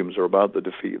 2 volumes are about the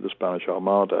defeat of the Spanish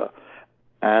Armada,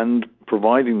 and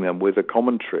providing them with a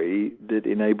commentary that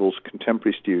enables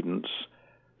contemporary students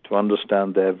to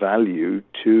understand their value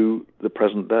to the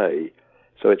present day.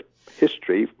 So it's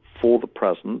history for the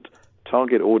present.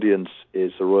 Target audience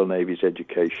is the Royal Navy's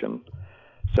education.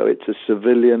 So it's a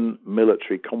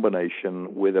civilian-military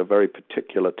combination with a very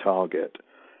particular target.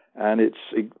 And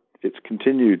it's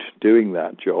continued doing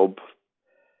that job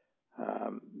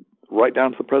right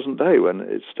down to the present day, when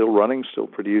it's still running, still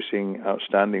producing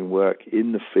outstanding work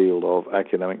in the field of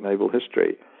academic naval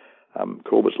history.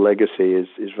 Corbett's legacy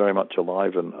is very much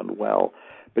alive and well,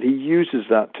 but he uses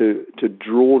that to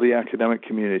draw the academic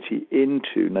community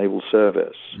into naval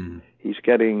service. Mm-hmm. He's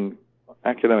getting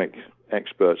academic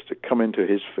experts to come into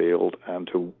his field and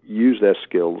to use their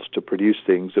skills to produce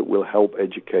things that will help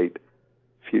educate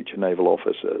future naval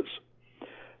officers.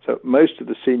 So most of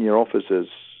the senior officers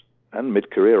and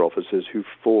mid-career officers who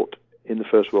fought in the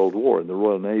First World War in the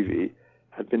Royal Navy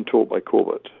had been taught by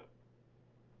Corbett.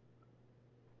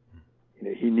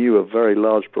 He knew a very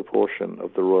large proportion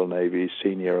of the Royal Navy's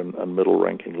senior and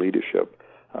middle-ranking leadership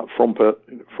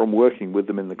from working with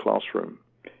them in the classroom.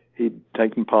 He'd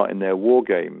taken part in their war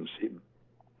games.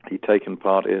 He'd taken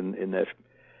part in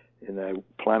their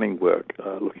planning work,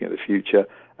 looking at the future,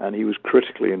 and he was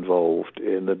critically involved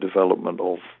in the development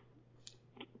of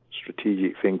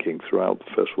strategic thinking throughout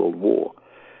the First World War.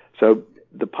 So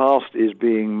the past is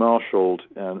being marshaled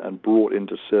and brought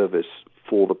into service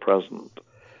for the present.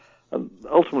 And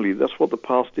ultimately, that's what the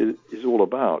past is all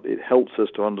about. It helps us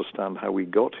to understand how we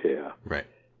got here. Right.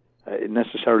 It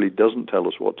necessarily doesn't tell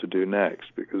us what to do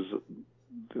next, because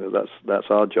that's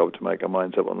our job to make our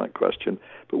minds up on that question.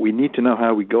 But we need to know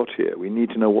how we got here. We need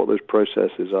to know what those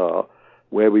processes are,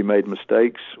 where we made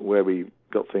mistakes, where we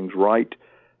got things right,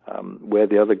 where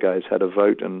the other guys had a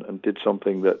vote and did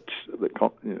something that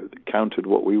countered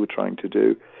what we were trying to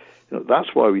do.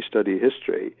 That's why we study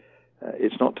history.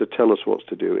 It's not to tell us what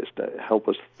to do. It's to help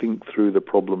us think through the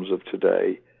problems of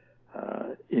today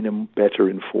in a better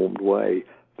informed way.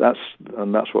 That's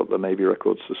what the Navy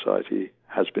Records Society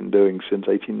has been doing since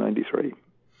 1893.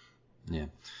 Yeah.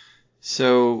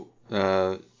 So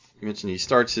you mentioned he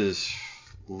starts his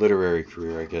literary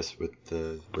career, I guess, with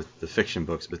the fiction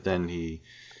books, but then he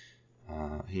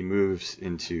moves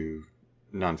into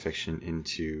nonfiction,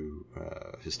 into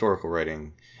historical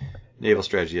writing. Naval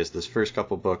Strategy has those first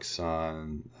couple books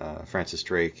on Francis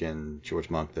Drake and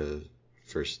George Monk, the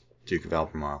first Duke of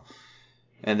Albemarle.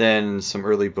 And then some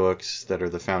early books that are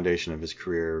the foundation of his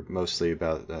career, mostly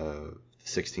about the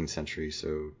 16th century.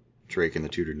 So Drake and the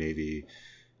Tudor Navy,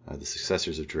 the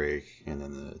successors of Drake, and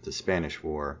then the Spanish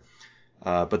War.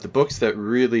 But the books that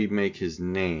really make his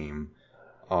name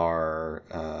are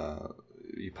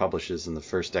he publishes in the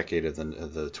first decade of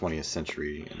the 20th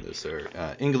century. And those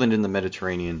are England in the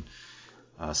Mediterranean,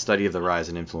 Study of the Rise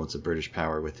and Influence of British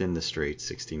Power Within the Straits,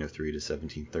 1603 to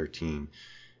 1713,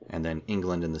 and then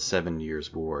England in the 7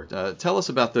 Years' War. Tell us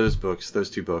about those books, those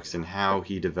 2 books, and how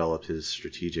he developed his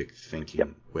strategic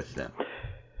thinking with them.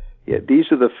 Yeah,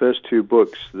 these are the first 2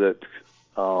 books that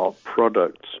are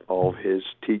products of his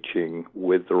teaching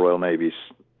with the Royal Navy's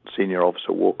Senior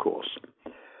Officer War Course.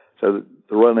 So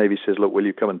the Royal Navy says, look, will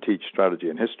you come and teach strategy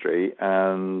and history,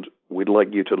 and we'd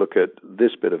like you to look at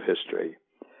this bit of history.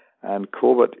 And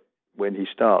Corbett, when he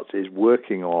starts, is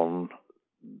working on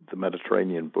the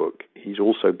Mediterranean book, he's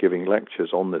also giving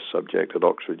lectures on this subject at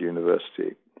Oxford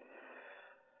University.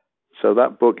 So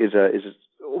that book is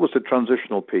almost a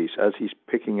transitional piece. As he's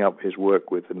picking up his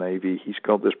work with the Navy, he's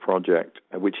got this project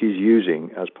which he's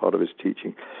using as part of his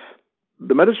teaching.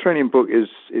 The Mediterranean book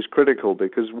is critical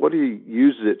because what he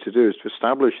uses it to do is to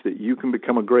establish that you can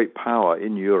become a great power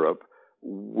in Europe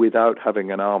without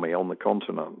having an army on the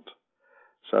continent.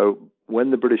 So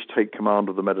when the British take command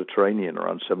of the Mediterranean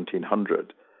around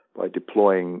 1700 by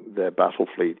deploying their battle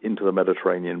fleet into the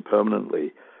Mediterranean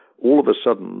permanently, all of a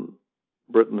sudden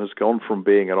Britain has gone from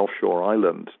being an offshore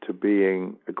island to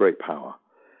being a great power.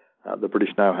 The British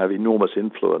now have enormous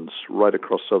influence right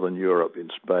across southern Europe, in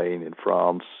Spain, in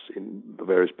France, in the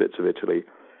various bits of Italy.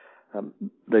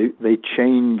 They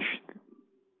change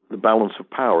the balance of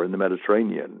power in the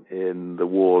Mediterranean in the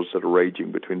wars that are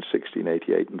raging between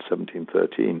 1688 and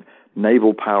 1713.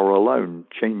 Naval power alone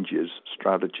changes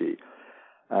strategy.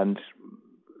 And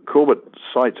Corbett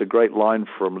cites a great line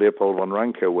from Leopold von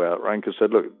Ranke, where Ranke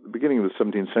said, look, at the beginning of the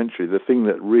 17th century, the thing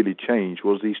that really changed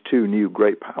was these two new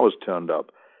great powers turned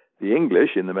up, the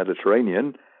English in the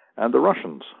Mediterranean and the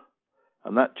Russians.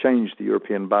 And that changed the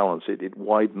European balance. It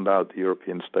widened out the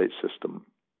European state system.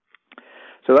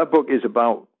 So that book is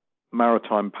about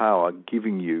maritime power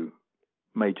giving you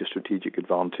major strategic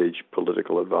advantage,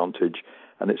 political advantage,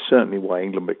 and it's certainly why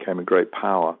England became a great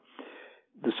power.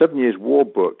 The 7 Years' War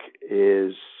book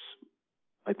is,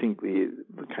 I think, the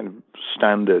kind of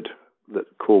standard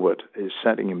that Corbett is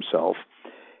setting himself.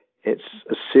 It's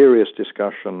a serious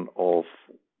discussion of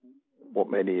what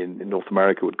many in North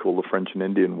America would call the French and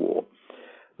Indian War,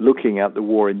 looking at the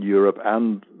war in Europe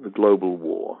and the global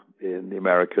war in the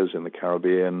Americas, in the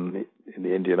Caribbean, in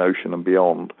the Indian Ocean and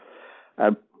beyond,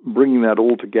 and bringing that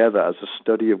all together as a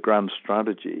study of grand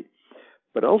strategy.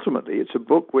 But ultimately, it's a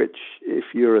book which, if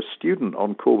you're a student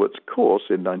on Corbett's course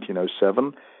in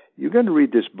 1907, you're going to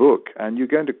read this book and you're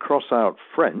going to cross out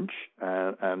French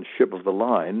and ship of the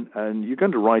line, and you're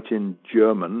going to write in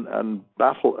German and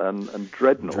battle and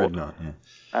dreadnought. Yeah.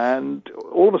 And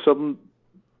all of a sudden,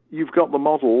 you've got the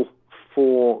model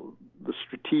for the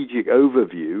strategic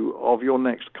overview of your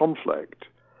next conflict.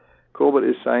 Corbett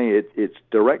is saying it's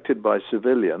directed by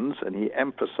civilians, and he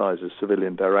emphasizes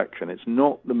civilian direction. It's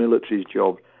not the military's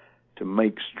job to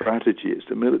make strategy. It's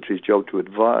the military's job to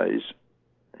advise.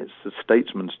 It's the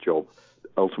statesman's job,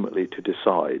 ultimately, to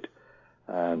decide.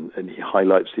 And he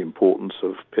highlights the importance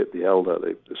of Pitt the Elder,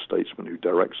 the statesman who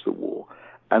directs the war,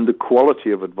 and the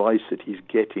quality of advice that he's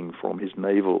getting from his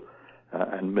naval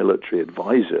and military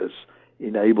advisors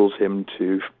enables him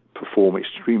to perform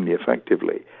extremely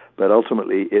effectively. But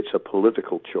ultimately, it's a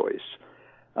political choice.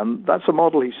 And that's a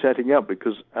model he's setting up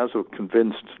because, as a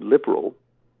convinced liberal,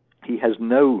 he has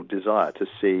no desire to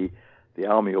see the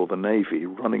army or the navy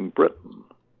running Britain.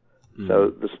 Mm.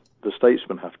 So the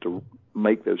statesmen have to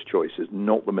make those choices,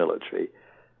 not the military.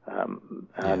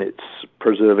 And it's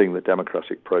preserving the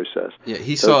democratic process. Yeah,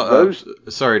 he saw,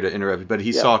 sorry to interrupt, but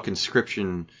he saw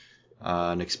conscription,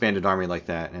 an expanded army like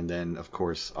that, and then, of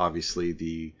course, obviously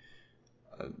the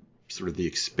sort of the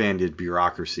expanded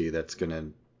bureaucracy that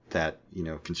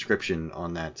conscription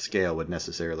on that scale would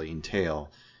necessarily entail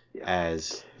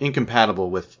as incompatible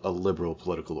with a liberal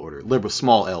political order,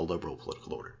 small L liberal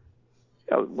political order.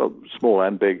 Yeah, well, small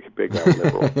and big L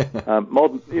liberal.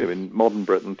 In modern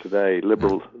Britain today,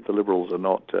 the liberals are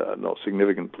not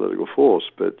significant political force,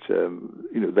 but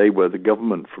they were the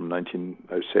government from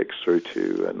 1906 through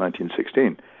to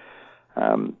 1916.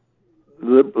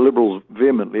 The liberals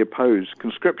vehemently oppose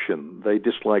conscription. They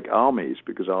dislike armies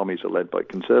because armies are led by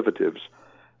conservatives.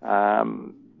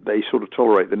 They sort of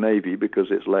tolerate the Navy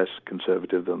because it's less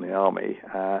conservative than the army,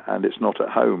 and it's not at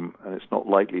home, and it's not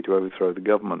likely to overthrow the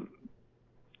government.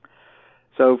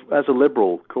 So as a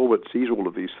liberal, Corbett sees all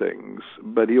of these things,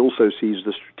 but he also sees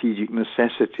the strategic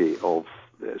necessity of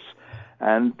this.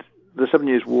 And The 7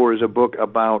 Years' War is a book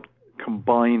about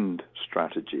combined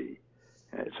strategy.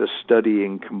 It's a study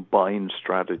in combined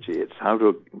strategy. It's how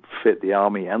to fit the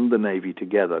army and the navy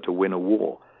together to win a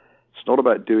war. It's not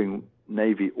about doing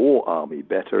navy or army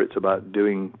better. It's about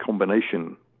doing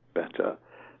combination better.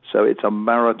 So it's a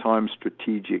maritime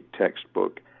strategic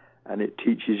textbook, and it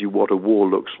teaches you what a war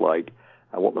looks like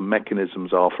and what the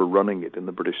mechanisms are for running it in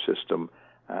the British system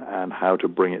and how to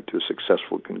bring it to a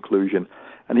successful conclusion.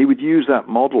 And he would use that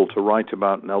model to write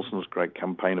about Nelson's great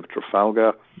campaign of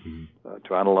Trafalgar,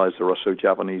 to analyze the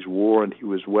Russo-Japanese War, and he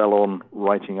was well on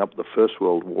writing up the First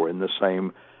World War in the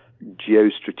same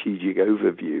geostrategic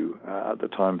overview at the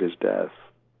time of his death.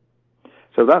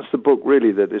 So that's the book,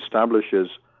 really, that establishes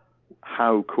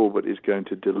how Corbett is going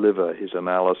to deliver his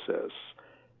analysis.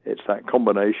 It's that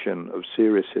combination of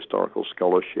serious historical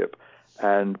scholarship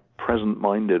and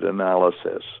present-minded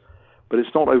analysis. But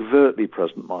it's not overtly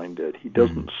present-minded. He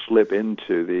doesn't slip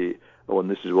into the, and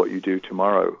this is what you do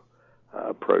tomorrow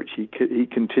approach. He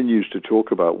continues to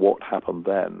talk about what happened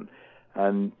then,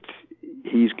 and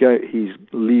he's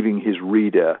leaving his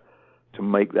reader to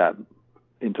make that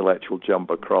intellectual jump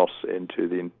across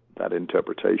into that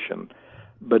interpretation.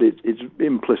 But it's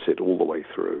implicit all the way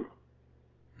through.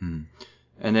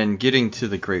 And then getting to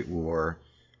the Great War,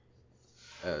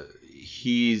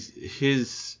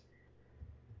 his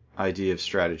idea of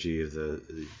strategy of the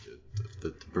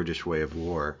British way of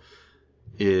war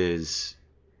is,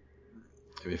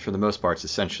 I mean, for the most part, it's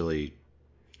essentially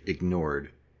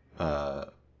ignored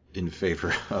in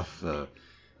favor of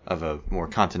a more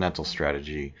continental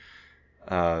strategy,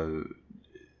 and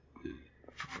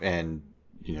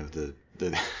the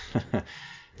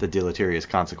the deleterious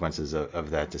consequences of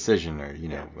that decision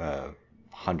are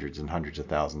hundreds and hundreds of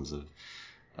thousands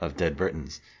of dead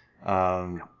Britons.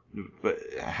 But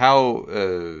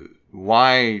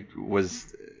why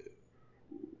was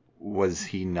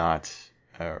he not,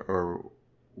 or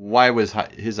why was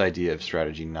his idea of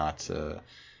strategy not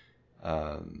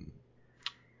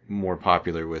more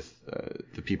popular with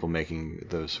the people making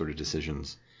those sort of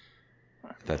decisions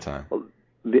at that time? Well,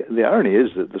 the irony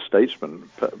is that the statesmen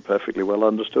perfectly well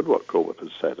understood what Corbett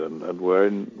had said and were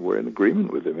in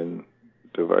agreement with him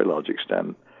to a very large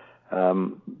extent.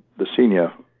 The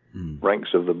senior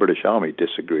ranks of the British Army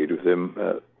disagreed with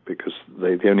him because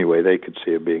the only way they could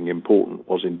see it being important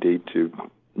was indeed to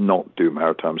not do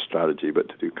maritime strategy but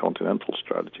to do continental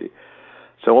strategy.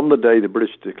 So on the day the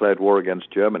British declared war against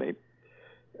Germany,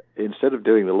 instead of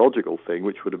doing the logical thing,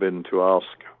 which would have been to ask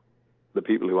the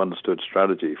people who understood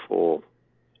strategy for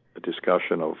a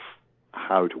discussion of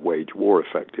how to wage war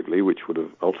effectively, which would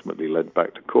have ultimately led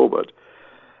back to Corbett,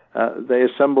 they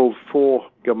assembled 4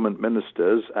 government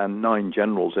ministers and 9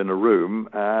 generals in a room,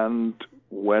 and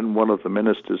when one of the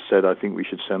ministers said, "I think we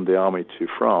should send the army to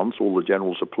France," all the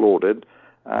generals applauded,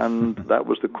 and that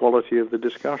was the quality of the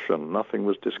discussion. Nothing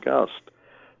was discussed.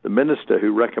 The minister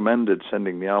who recommended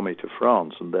sending the army to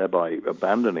France and thereby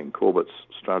abandoning Corbett's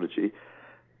strategy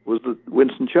was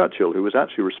Winston Churchill, who was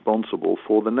actually responsible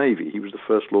for the Navy. He was the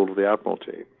First Lord of the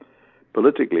Admiralty.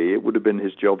 Politically, it would have been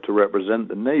his job to represent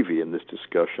the Navy in this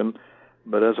discussion,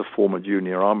 but as a former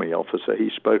junior Army officer, he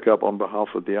spoke up on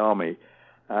behalf of the Army,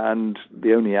 and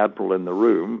the only admiral in the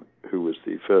room, who was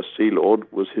the First Sea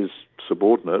Lord, was his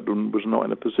subordinate and was not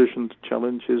in a position to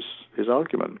challenge his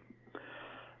argument.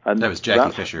 And that was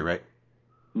Jackie Fisher, right?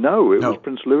 No, it was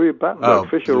Prince Louis of Battenberg.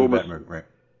 Fisher Louis almost, Battenberg, right.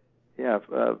 Yeah,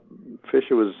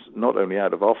 Fisher was not only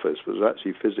out of office, was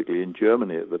actually physically in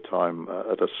Germany at the time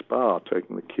at a spa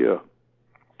taking the cure.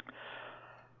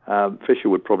 Fisher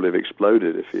would probably have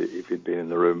exploded if he'd been in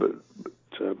the room,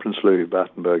 but Prince Louis of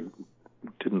Battenberg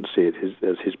didn't see it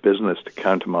as his business to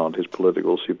countermand his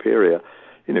political superior.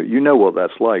 You know what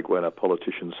that's like when a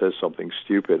politician says something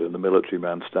stupid and the military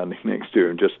man standing next to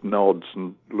him just nods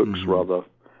and looks rather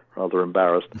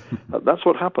embarrassed. That's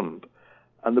what happened.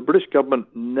 And the British government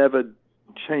never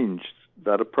changed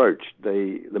that approach.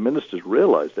 The ministers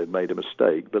realized they'd made a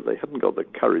mistake, but they hadn't got the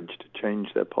courage to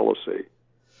change their policy.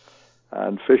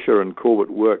 And Fisher and Corbett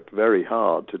worked very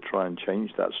hard to try and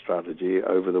change that strategy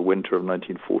over the winter of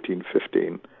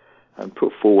 1914-15 and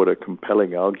put forward a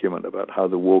compelling argument about how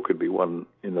the war could be won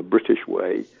in the British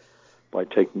way by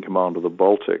taking command of the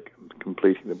Baltic and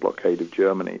completing the blockade of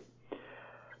Germany.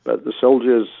 But the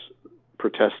soldiers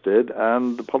protested,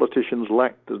 and the politicians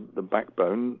lacked the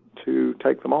backbone to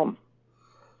take them on.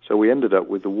 So we ended up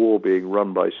with the war being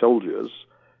run by soldiers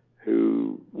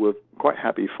who were quite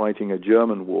happy fighting a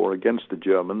German war against the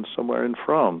Germans somewhere in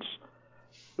France.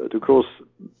 But of course,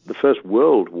 the First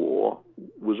World War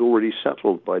was already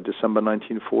settled by December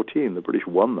 1914. The British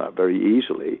won that very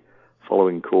easily,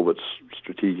 following Corbett's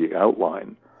strategic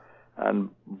outline. And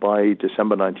by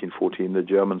December 1914, the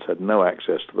Germans had no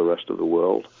access to the rest of the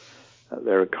world.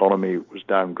 Their economy was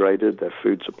downgraded, their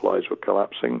food supplies were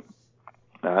collapsing,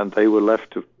 and they were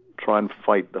left to try and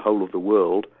fight the whole of the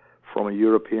world from a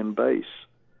European base.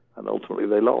 And ultimately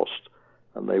they lost.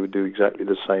 And they would do exactly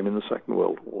the same in the Second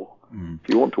World War. If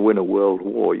you want to win a world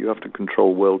war, you have to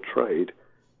control world trade.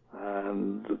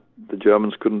 And the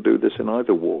Germans couldn't do this in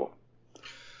either war.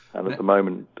 And at the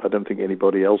moment, I don't think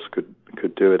anybody else could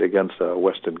do it against a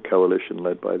Western coalition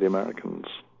led by the Americans.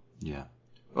 Yeah.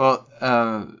 Well,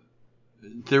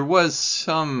 there was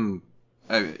some,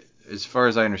 as far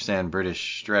as I understand,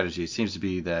 British strategy. It seems to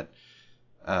be that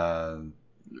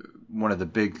one of the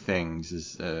big things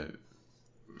is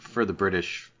for the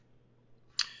British,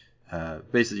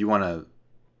 basically you want to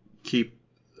keep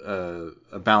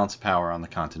a balance of power on the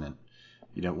continent.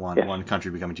 You don't want one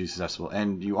country becoming too successful,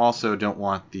 and you also don't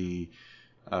want the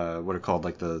what are called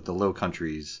like the Low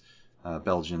Countries,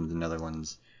 Belgium, the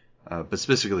Netherlands, but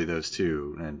specifically those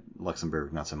two, and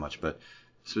Luxembourg not so much, but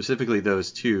specifically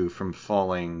those two from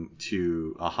falling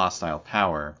to a hostile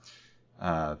power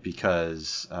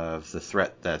because of the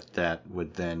threat that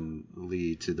would then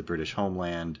lead to the British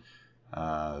homeland,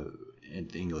 in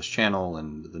the English Channel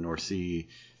and the North Sea,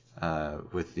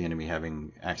 with the enemy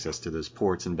having access to those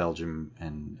ports in Belgium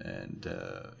and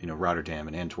Rotterdam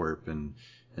and Antwerp and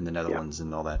in the Netherlands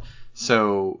and all that.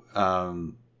 So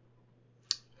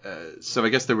I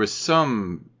guess there was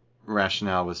some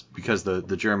rationale was because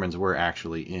the Germans were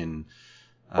actually in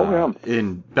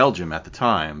Belgium at the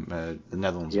time. The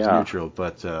Netherlands was neutral,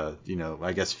 but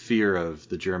I guess fear of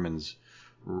the Germans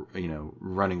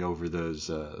running over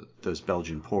those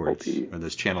Belgian ports or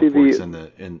those channel ports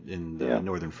in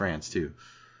northern France too.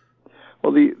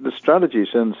 Well, the strategy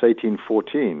since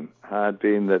 1814 had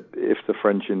been that if the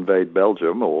French invade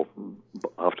Belgium, or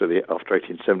after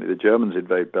 1870 the Germans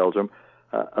invade Belgium,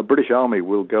 a British army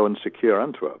will go and secure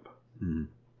Antwerp. Mm.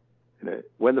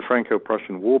 When the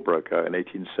Franco-Prussian War broke out in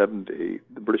 1870,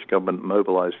 the British government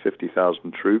mobilized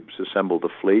 50,000 troops, assembled a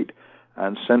fleet,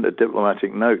 and sent a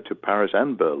diplomatic note to Paris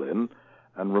and Berlin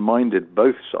and reminded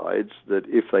both sides that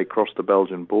if they crossed the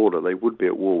Belgian border, they would be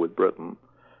at war with Britain,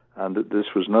 and that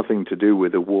this was nothing to do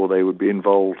with a war they would be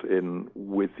involved in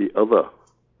with the other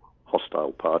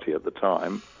hostile party at the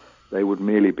time. They would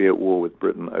merely be at war with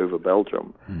Britain over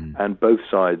Belgium. Mm. And both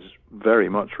sides very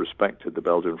much respected the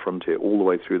Belgian frontier all the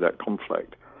way through that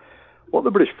conflict. What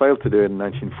the British failed to do in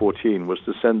 1914 was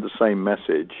to send the same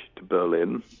message to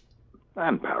Berlin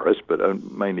and Paris, but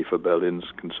mainly for Berlin's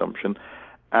consumption,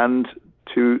 and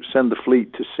to send the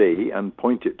fleet to sea and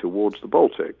point it towards the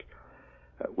Baltic,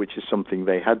 which is something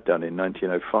they had done in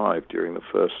 1905 during the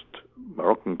first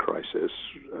Moroccan crisis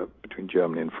between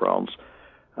Germany and France.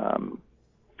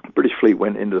 The British fleet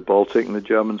went into the Baltic and the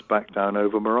Germans backed down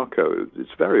over Morocco.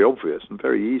 It's very obvious and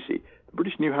very easy. The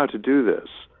British knew how to do this,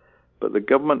 but the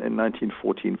government in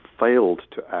 1914 failed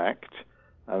to act,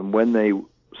 and when they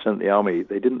sent the army,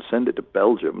 they didn't send it to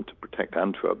Belgium to protect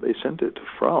Antwerp. They sent it to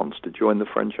France to join the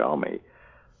French army,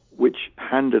 which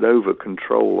handed over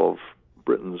control of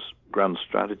Britain's grand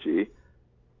strategy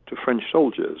to French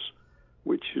soldiers,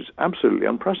 which is absolutely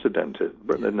unprecedented.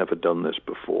 Britain had never done this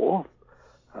before.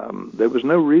 There was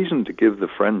no reason to give the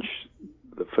French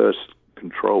the first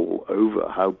control over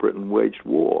how Britain waged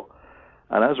war.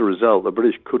 And as a result, the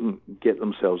British couldn't get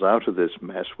themselves out of this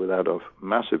mess without a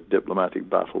massive diplomatic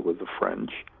battle with the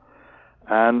French.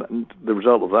 And the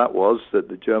result of that was that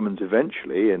the Germans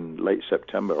eventually, in late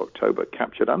September, October,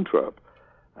 captured Antwerp,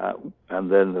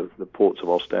 and then the ports of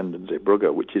Ostend and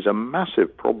Zeebrugge, which is a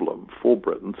massive problem for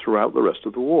Britain throughout the rest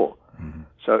of the war. Mm-hmm.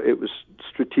 So it was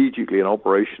strategically and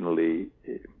operationally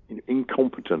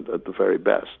incompetent at the very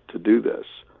best to do this.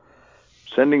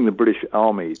 Sending the British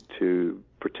army to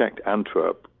protect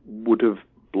Antwerp would have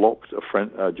blocked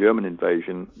a German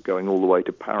invasion going all the way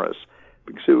to Paris,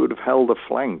 because it would have held a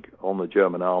flank on the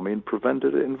German army and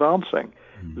prevented it advancing.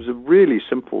 Mm. It was a really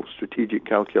simple strategic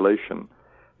calculation,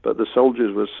 but the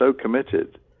soldiers were so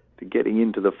committed to getting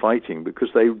into the fighting because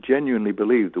they genuinely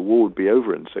believed the war would be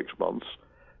over in 6 months,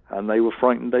 and they were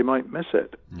frightened they might miss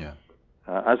it. Yeah.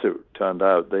 As it turned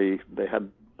out, they had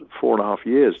 4.5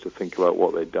 years to think about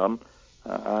what they'd done,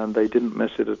 and they didn't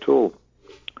miss it at all.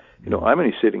 I'm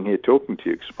only sitting here talking to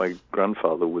you because my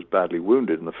grandfather was badly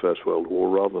wounded in the First World War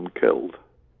rather than killed.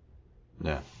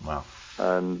 Yeah, wow.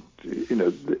 And,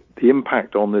 the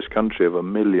impact on this country of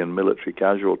 1 million military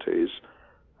casualties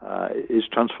is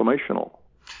transformational.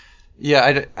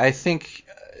 Yeah, I think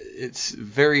it's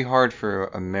very hard for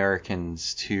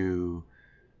Americans to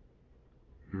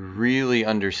really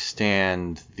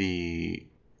understand the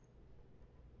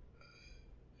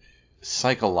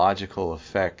psychological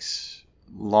effects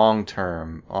long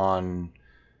term on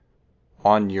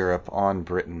Europe, on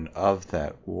Britain of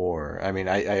that war. I mean,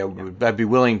 I'd be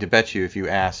willing to bet you if you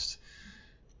asked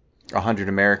 100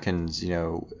 Americans,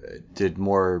 did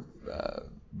more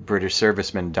British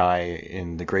servicemen die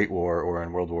in the Great War or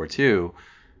in World War II,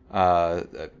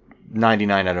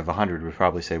 99 out of 100 would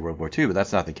probably say World War II, but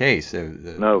that's not the case.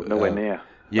 No, nowhere near.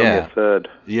 Yeah, only a third.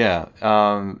 Yeah,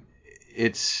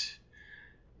 it's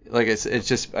like it's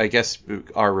just, I guess,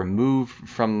 our remove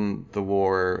from the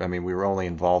war. I mean, we were only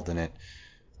involved in it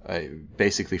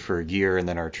basically for a year, and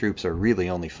then our troops are really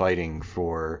only fighting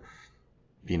for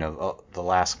the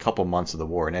last couple months of the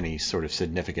war in any sort of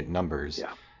significant numbers.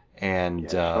 Yeah. And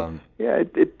it's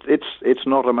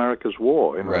not America's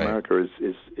war. Right. America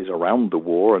is around the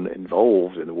war and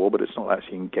involved in the war, but it's not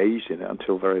actually engaged in it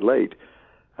until very late.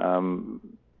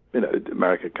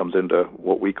 America comes into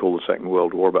what we call the Second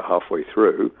World War about halfway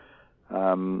through,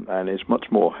 and is much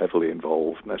more heavily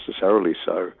involved, necessarily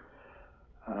so.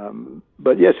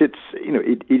 But yes, it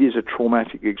is a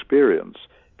traumatic experience.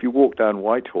 If you walk down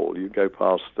Whitehall, you go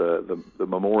past the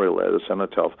memorial there, the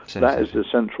cenotaph. That is the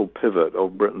central pivot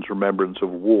of Britain's remembrance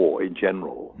of war in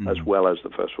general, as well as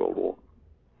the First World War.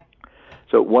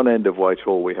 So at one end of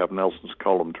Whitehall, we have Nelson's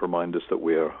column to remind us that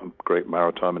we are a great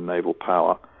maritime and naval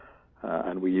power,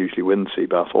 and we usually win sea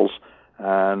battles.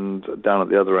 And down at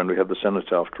the other end, we have the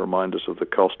cenotaph to remind us of the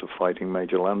cost of fighting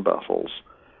major land battles.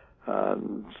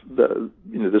 And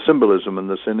the symbolism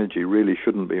and the synergy really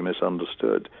shouldn't be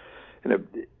misunderstood.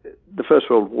 The First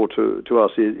World War to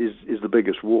us is the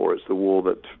biggest war. It's the war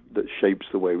that shapes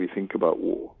the way we think about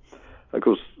war. Of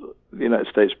course, the United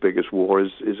States' biggest war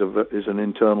is an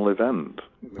internal event.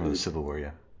 The Civil War,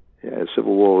 yeah. Yeah,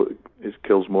 Civil War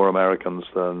kills more Americans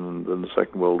than the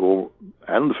Second World War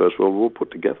and the First World War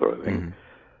put together, I think.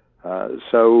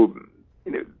 So,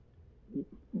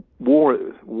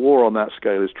 war on that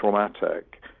scale is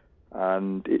traumatic.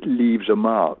 And it leaves a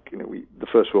mark. The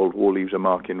First World War leaves a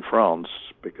mark in France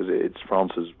because it's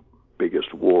France's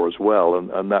biggest war as well,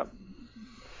 and that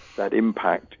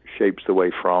impact shapes the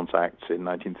way France acts in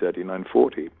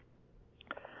 1939-40.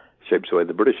 Shapes the way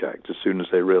the British act. As soon as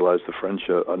they realize the French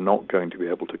are not going to be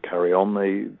able to carry on,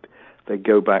 they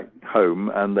go back home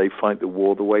and they fight the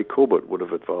war the way Corbett would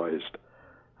have advised,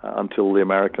 until the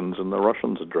Americans and the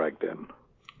Russians are dragged in.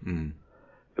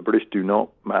 The British do not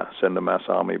send a mass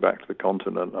army back to the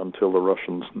continent until the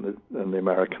Russians and the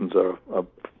Americans are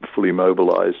fully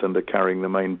mobilized and are carrying the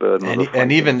main burden of the fighting.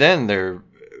 And even then, they're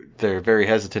very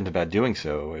hesitant about doing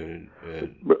so.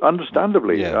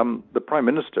 Understandably, yeah. The Prime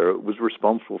Minister was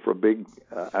responsible for a big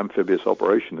amphibious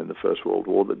operation in the First World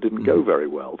War that didn't go very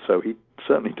well, so he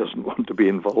certainly doesn't want to be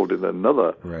involved in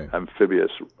another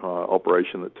amphibious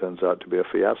operation that turns out to be a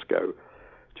fiasco.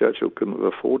 Churchill couldn't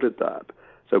have afforded that.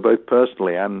 So both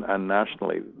personally and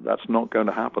nationally, that's not going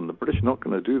to happen. The British are not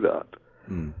going to do that.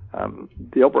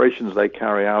 The operations they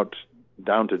carry out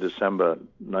down to December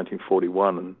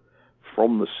 1941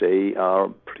 from the sea are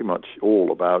pretty much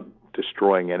all about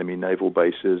destroying enemy naval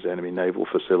bases, enemy naval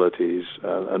facilities,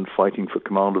 and fighting for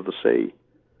command of the sea.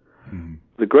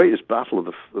 The greatest battle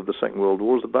of the Second World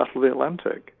War is the Battle of the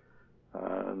Atlantic.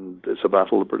 And it's a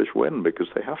battle the British win because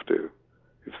they have to.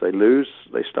 If they lose,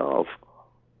 they starve.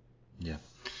 Yeah.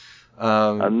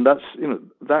 And that's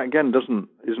that again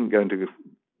isn't going to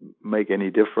make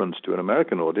any difference to an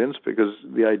American audience because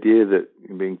the idea that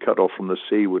being cut off from the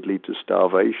sea would lead to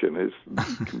starvation is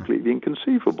completely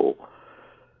inconceivable.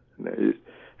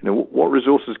 What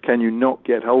resources can you not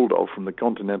get hold of from the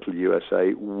continental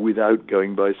USA without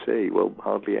going by sea? Well,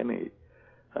 hardly any.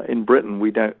 In Britain,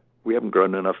 we haven't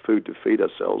grown enough food to feed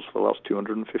ourselves for the last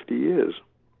 250 years.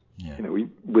 Yeah.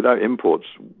 Without imports,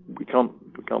 we can't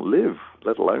live,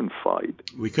 let alone fight.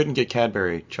 We couldn't get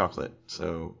Cadbury chocolate,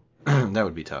 so that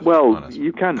would be tough. Well, honestly.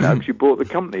 You can now because you bought the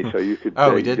company, so you could.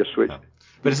 We did. Just switch. Oh.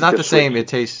 But it's not the same. It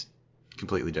tastes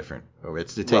completely different. It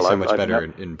tastes so much better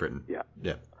in Britain. Yeah.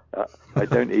 Yeah. I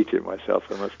don't eat it myself,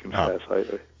 I must confess. I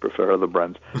prefer other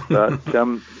brands. But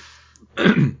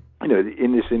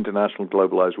in this international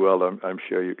globalized world, I'm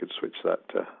sure you could switch that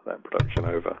production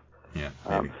over. Yeah.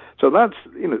 So that's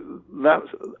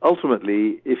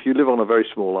ultimately, if you live on a very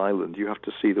small island, you have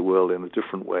to see the world in a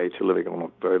different way to living on a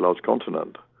very large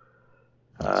continent.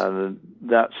 And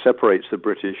that separates the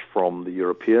British from the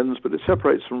Europeans, but it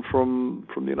separates them from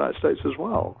the United States as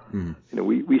well.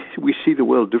 We see the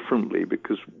world differently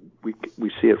because we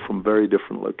see it from very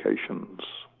different locations.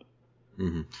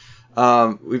 We've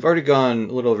already gone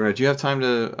a little over. Do you have time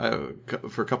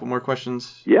for a couple more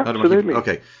questions? Yeah, absolutely.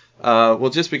 Okay. Well,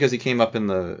 just because he came up in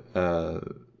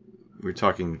we were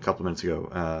talking a couple minutes ago,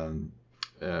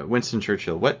 Winston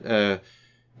Churchill. What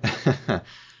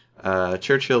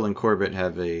Churchill and Corbett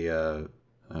have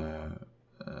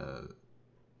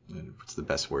what's the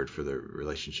best word for their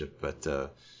relationship? But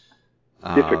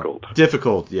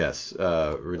difficult, yes,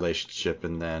 relationship,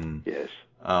 and then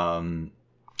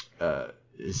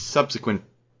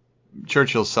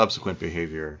Churchill's subsequent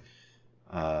behavior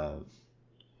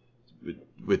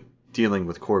with dealing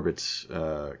with Corbett's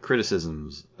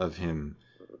criticisms of him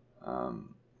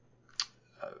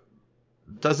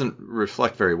doesn't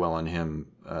reflect very well on him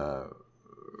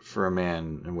for a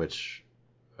man in which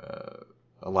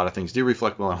a lot of things do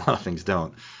reflect well and a lot of things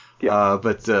don't. Yeah.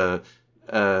 But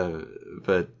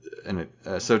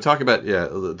So talk about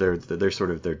their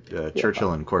sort of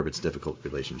Churchill and Corbett's difficult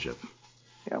relationship.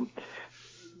 Yeah.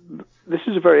 This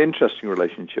is a very interesting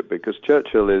relationship because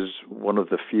Churchill is one of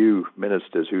the few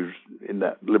ministers who's in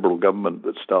that Liberal government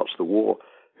that starts the war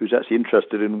who's actually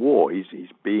interested in war. He's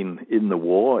been in the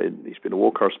war. He's been a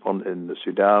war correspondent in the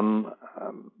Sudan.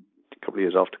 A couple of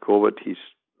years after Corbett, he's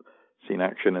seen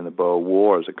action in the Boer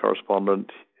War as a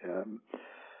correspondent.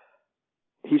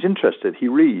 He's interested. He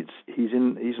reads. He's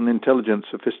an intelligent,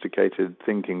 sophisticated,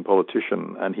 thinking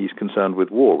politician, and he's concerned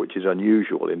with war, which is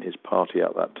unusual in his party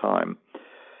at that time.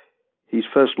 He's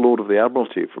First Lord of the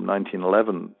Admiralty from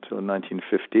 1911 to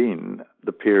 1915,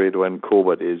 the period when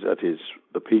Corbett is at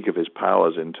the peak of his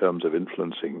powers in terms of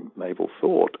influencing naval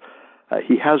thought.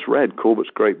 He has read Corbett's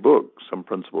great book, Some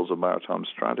Principles of Maritime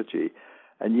Strategy,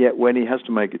 and yet when he has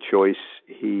to make a choice,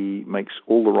 he makes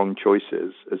all the wrong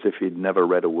choices as if he'd never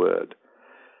read a word.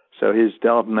 So his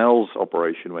Dardanelles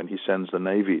operation, when he sends the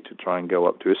Navy to try and go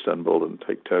up to Istanbul and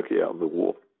take Turkey out of the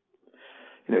war,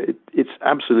 it's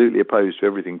absolutely opposed to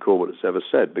everything Corbett has ever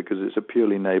said because it's a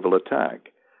purely naval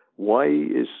attack. Why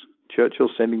is Churchill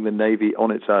sending the Navy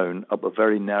on its own up a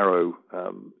very narrow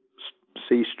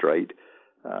sea strait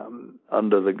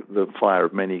under the fire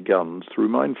of many guns through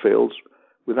minefields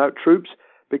without troops?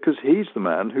 Because he's the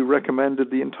man who recommended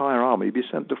the entire army be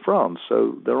sent to France,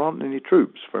 so there aren't any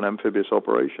troops for an amphibious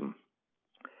operation.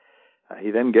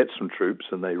 He then gets some troops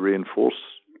and they reinforce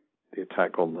the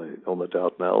attack on the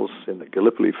Dardanelles in the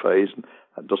Gallipoli phase, and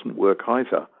that doesn't work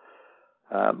either.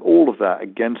 All of that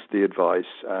against the advice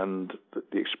and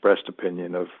the expressed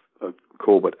opinion of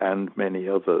Corbett and many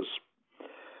others.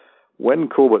 When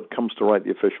Corbett comes to write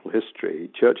the official history,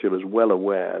 Churchill is well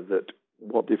aware that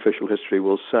what the official history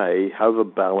will say, however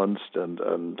balanced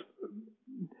and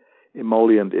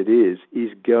emollient it is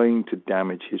going to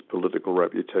damage his political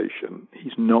reputation.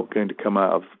 He's not going to come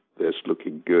out of this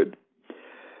looking good.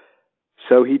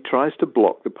 So he tries to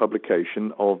block the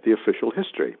publication of the official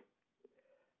history.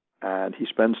 And he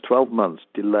spends 12 months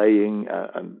delaying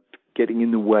and getting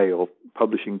in the way of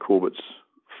publishing Corbett's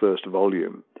first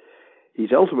volume.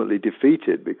 He's ultimately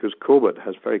defeated because Corbett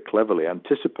has very cleverly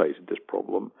anticipated this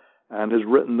problem and has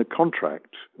written the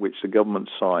contract which the government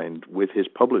signed with his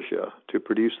publisher to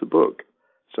produce the book.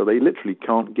 So they literally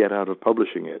can't get out of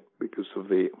publishing it because of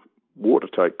the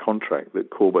watertight contract that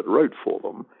Corbett wrote for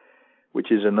them,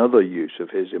 which is another use of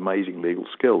his amazing legal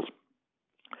skills.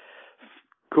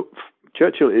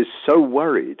 Churchill is so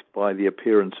worried by the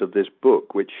appearance of this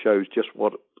book, which shows just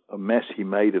what a mess he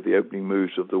made of the opening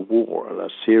moves of the war and a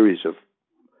series of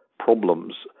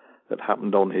problems that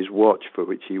happened on his watch for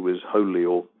which he was wholly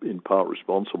or in part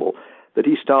responsible, that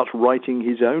he starts writing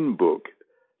his own book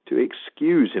to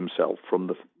excuse himself from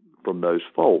those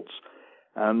faults.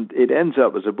 And it ends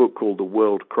up as a book called The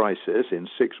World Crisis in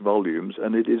 6 volumes,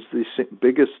 and it is the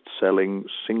biggest-selling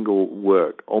single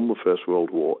work on the First World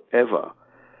War ever.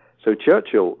 So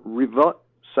Churchill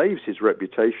saves his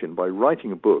reputation by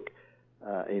writing a book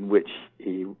in which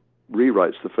he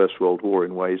rewrites the First World War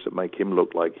in ways that make him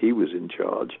look like he was in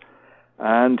charge.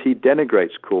 And he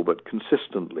denigrates Corbett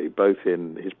consistently, both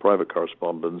in his private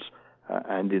correspondence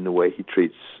and in the way he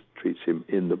treats him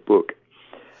in the book.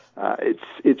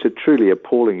 It's a truly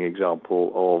appalling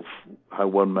example of how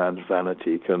one man's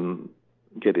vanity can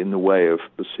get in the way of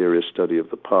the serious study of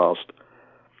the past.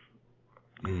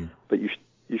 But you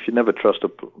should never trust a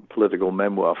political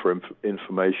memoir for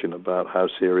information about how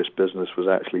serious business was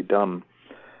actually done.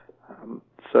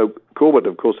 So Corbett,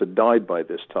 of course, had died by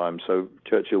this time, so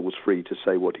Churchill was free to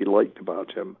say what he liked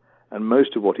about him, and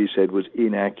most of what he said was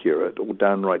inaccurate or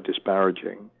downright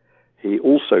disparaging. He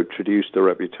also traduced the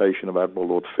reputation of Admiral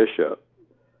Lord Fisher,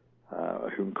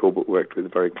 whom Corbett worked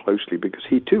with very closely, because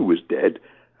he too was dead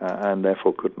and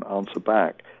therefore couldn't answer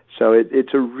back. So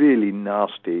it's a really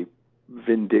nasty,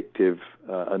 vindictive,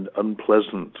 and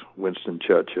unpleasant Winston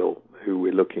Churchill who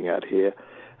we're looking at here.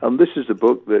 And this is a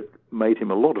book that made him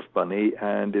a lot of money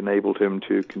and enabled him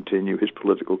to continue his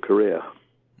political career.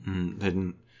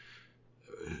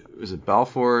 Was it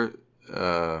Balfour?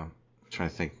 I'm trying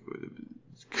to think.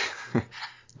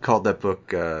 Called that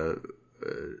book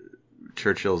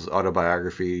Churchill's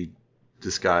autobiography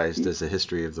disguised as a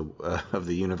history of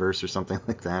the universe or something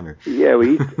like that. Or... Yeah,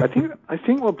 I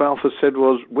think what Balfour said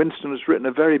was Winston has written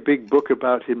a very big book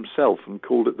about himself and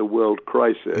called it The World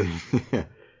Crisis, yeah.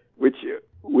 which,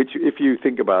 if you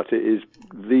think about it, is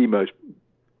the most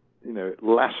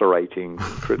lacerating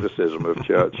criticism of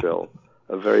Churchill.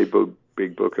 A very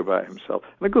big book about himself,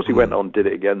 and of course he went on and did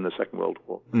it again in the Second World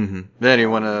War. Then he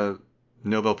won a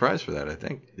Nobel Prize for that, I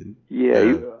think.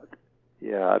 Yeah.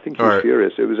 Yeah, I think he was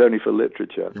furious. It was only for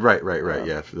literature. Right.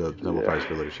 Yeah, for the Nobel Prize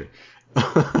for Literature.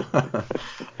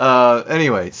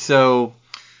 Anyway, so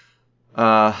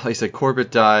like I said,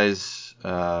 Corbett dies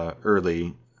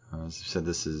early. As I said,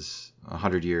 this is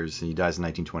 100 years, and he dies in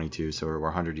 1922, so we're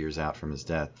 100 years out from his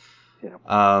death. Yeah.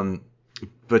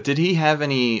 But did he have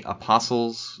any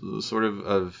apostles, sort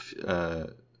of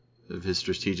his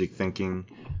strategic thinking?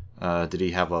 Did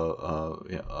he have a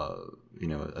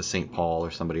St. Paul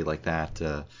or somebody like that?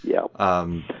 Yeah.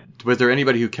 Was there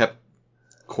anybody who kept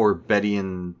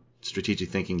Corbettian strategic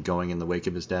thinking going in the wake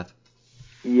of his death?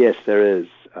 Yes, there is.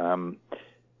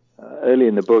 Early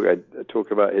in the book, I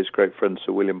talk about his great friend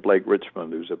Sir William Blake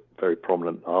Richmond, who's a very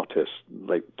prominent artist,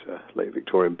 late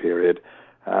Victorian period.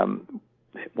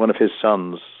 One of his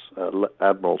sons,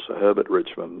 Admiral Sir Herbert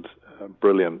Richmond, a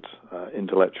brilliant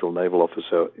intellectual naval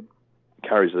officer,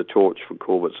 carries the torch for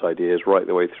Corbett's ideas right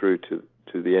the way through to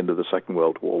the end of the Second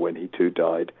World War, when he too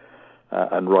died,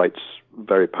 and writes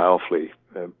very powerfully,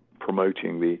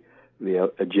 promoting the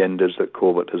agendas that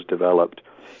Corbett has developed.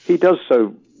 He does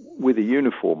so with a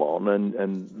uniform on,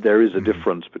 and there is a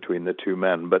difference between the two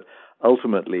men, but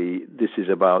ultimately this is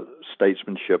about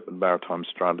statesmanship and maritime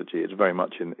strategy. It's very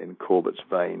much in Corbett's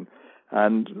vein,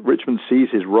 and Richmond sees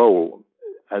his role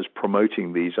as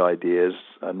promoting these ideas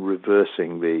and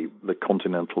reversing the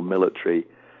continental military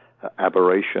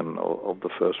aberration of the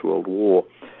First World War.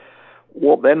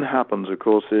 What then happens, of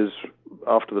course, is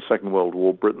after the Second World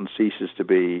War, Britain ceases to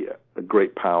be a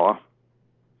great power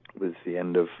with the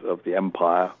end of the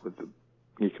empire, with the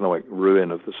economic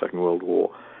ruin of the Second World War,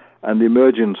 and the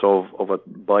emergence of a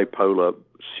bipolar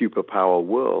superpower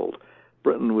world.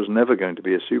 Britain was never going to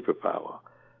be a superpower.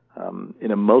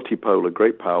 In a multipolar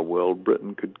great power world,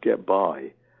 Britain could get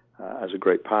by as a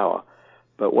great power.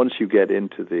 But once you get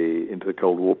into the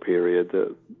Cold War period,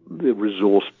 the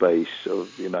resource base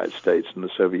of the United States and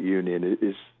the Soviet Union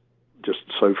is just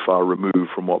so far removed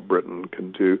from what Britain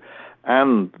can do.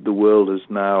 And the world is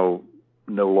now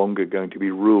no longer going to be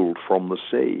ruled from the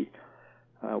sea.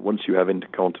 Once you have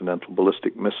intercontinental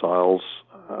ballistic missiles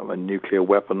and nuclear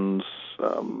weapons,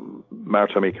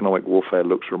 maritime economic warfare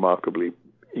looks remarkably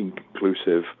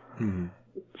inconclusive. Mm-hmm.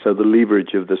 So the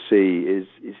leverage of the sea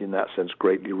is in that sense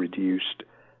greatly reduced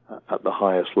at the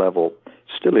highest level.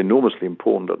 Still enormously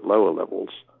important at lower levels,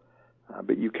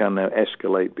 but you can now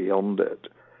escalate beyond it.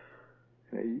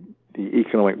 The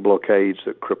economic blockades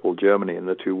that crippled Germany in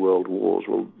the two world wars,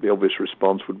 well, the obvious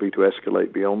response would be to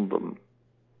escalate beyond them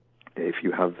if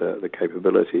you have the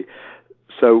capability.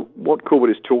 So what Corbett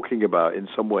is talking about in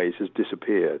some ways has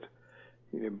disappeared.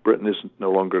 Britain is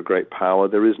no longer a great power.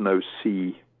 There is no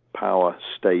sea power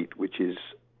state which is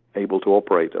able to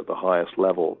operate at the highest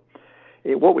level.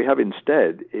 What we have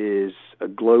instead is a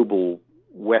global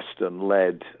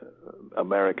Western-led,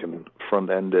 American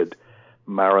front-ended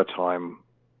maritime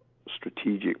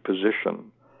strategic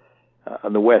position.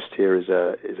 And the West here is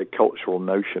a cultural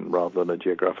notion rather than a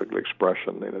geographical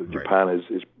expression. Right. Japan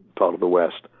is part of the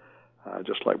West,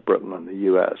 just like Britain and the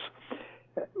U.S.,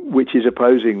 which is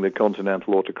opposing the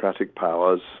continental autocratic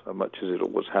powers, much as it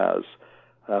always has,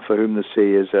 for whom the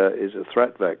sea is a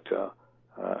threat vector,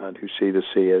 and who see the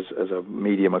sea as a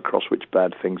medium across which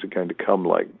bad things are going to come,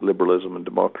 like liberalism and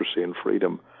democracy and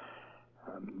freedom.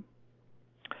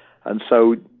 And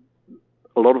so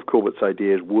a lot of Corbett's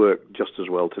ideas work just as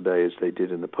well today as they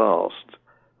did in the past.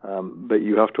 But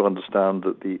you have to understand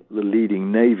that the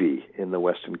leading navy in the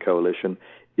Western coalition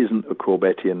isn't a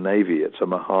Corbettian navy, it's a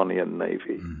Mahanian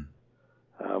navy. Mm.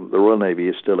 The Royal Navy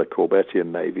is still a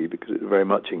Corbettian navy because it's very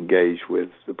much engaged with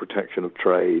the protection of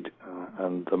trade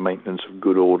and the maintenance of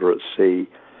good order at sea.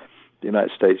 The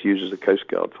United States uses the Coast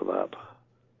Guard for that.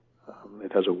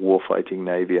 It has a war-fighting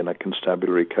navy and a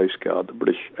constabulary Coast Guard. The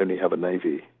British only have a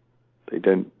navy. They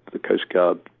don't. The Coast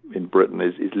Guard in Britain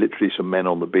is literally some men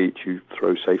on the beach who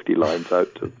throw safety lines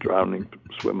out to drowning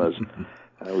swimmers.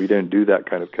 We don't do that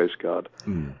kind of Coast Guard.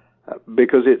 Mm.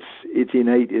 Because it's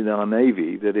innate in our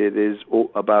Navy that it is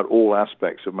about all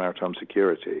aspects of maritime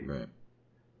security. Right.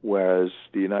 Whereas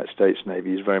the United States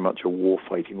Navy is very much a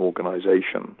war-fighting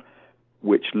organization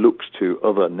which looks to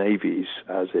other navies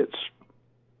as its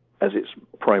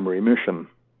primary mission.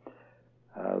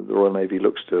 The Royal Navy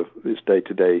looks to its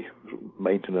day-to-day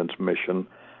maintenance mission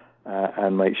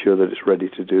and make sure that it's ready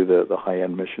to do the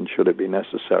high-end mission should it be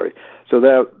necessary. So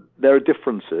there are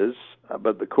differences,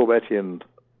 but the Corbettian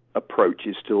approach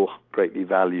is still greatly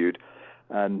valued.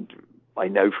 And I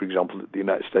know, for example, that the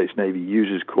United States Navy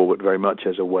uses Corbett very much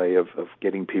as a way of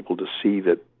getting people to see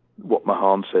that what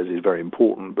Mahan says is very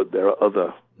important, but there are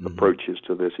other approaches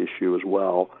to this issue as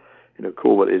well.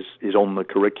 Corbett is on the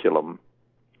curriculum,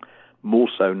 more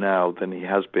so now than he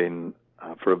has been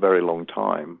for a very long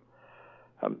time.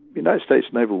 The United States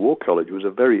Naval War College was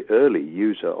a very early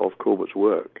user of Corbett's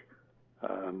work.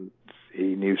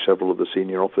 He knew several of the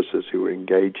senior officers who were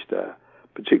engaged there,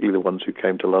 particularly the ones who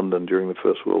came to London during the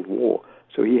First World War.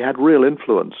 So he had real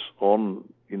influence on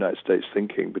United States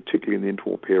thinking, particularly in the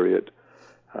interwar period,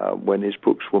 when his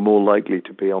books were more likely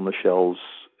to be on the shelves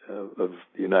of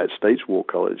the United States War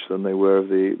College than they were of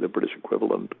the British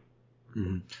equivalent.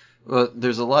 Mm-hmm. Well,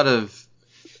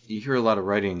 you hear a lot of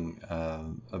writing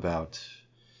about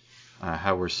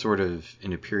how we're sort of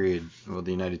in a period, well,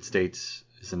 the United States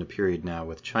is in a period now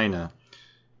with China,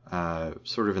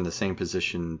 sort of in the same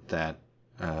position that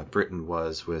Britain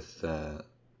was with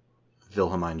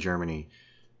Wilhelmine Germany,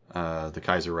 the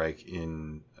Kaiserreich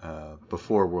in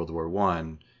before World War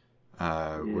I,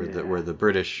 where the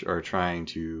British are trying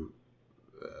to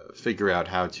figure out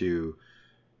how to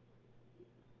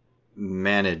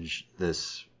manage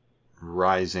this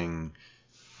rising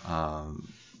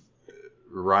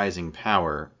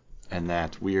power, and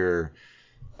that we're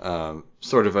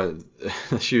sort of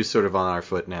the shoe's sort of on our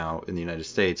foot now in the United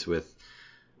States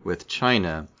with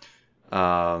China.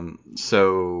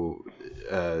 So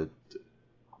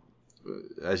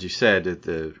as you said,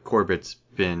 the Corbett's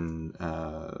been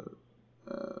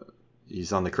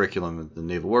he's on the curriculum of the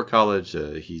Naval War College.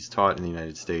 He's taught in the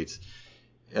United States.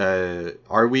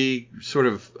 Are we sort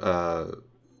of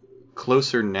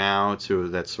closer now to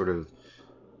that sort of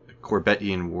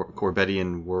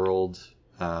Corbettian world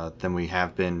than we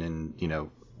have been in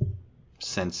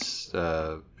since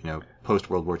post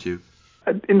World War II?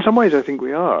 In some ways, I think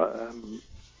we are.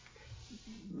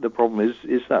 The problem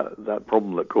is that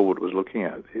problem that Corbett was looking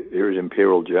at. Here is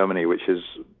Imperial Germany, which is,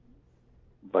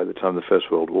 by the time the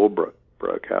First World War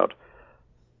broke out,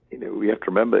 we have to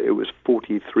remember it was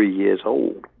 43 years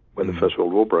old when the First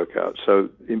World War broke out. So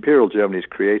Imperial Germany is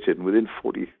created, and within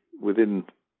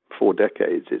 4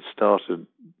 decades, it started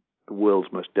the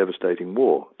world's most devastating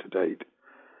war to date.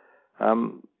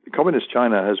 Communist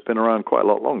China has been around quite a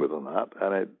lot longer than that,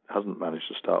 and it hasn't managed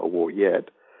to start a war yet.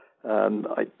 And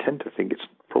I tend to think it's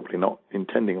probably not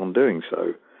intending on doing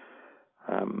so.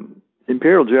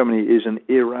 Imperial Germany is an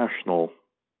irrational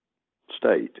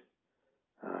state.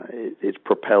 It's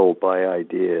propelled by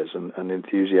ideas and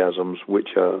enthusiasms which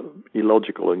are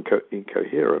illogical and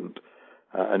incoherent,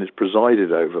 and is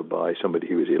presided over by somebody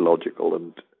who is illogical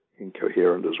and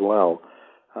incoherent as well.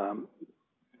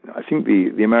 I think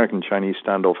the American-Chinese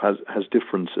standoff has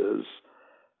differences.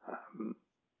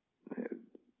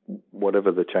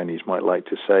 Whatever the Chinese might like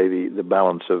to say, the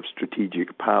balance of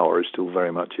strategic power is still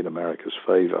very much in America's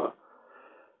favor.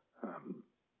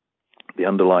 The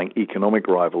underlying economic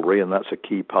rivalry, and that's a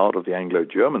key part of the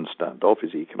Anglo-German standoff,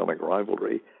 is economic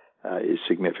rivalry, is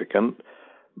significant,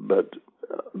 but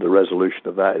the resolution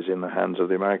of that is in the hands of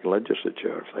the American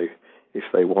legislature. If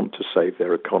they want to save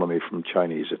their economy from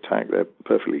Chinese attack, they're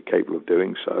perfectly capable of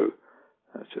doing so.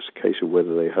 It's just a case of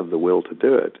whether they have the will to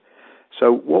do it.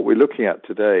 So what we're looking at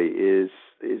today is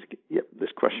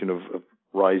this question of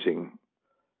rising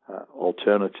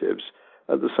alternatives.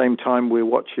 At the same time, we're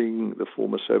watching the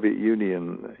former Soviet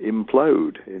Union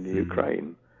implode in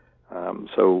Ukraine.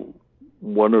 So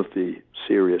one of the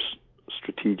serious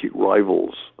strategic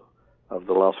rivals of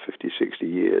the last 50, 60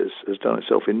 years has done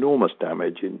itself enormous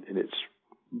damage in its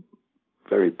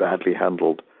very badly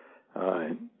handled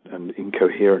and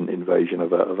incoherent invasion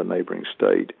of a neighboring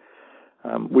state,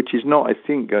 which is not, I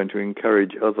think, going to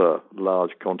encourage other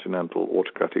large continental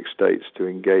autocratic states to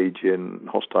engage in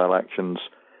hostile actions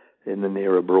in the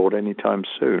near abroad anytime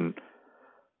soon.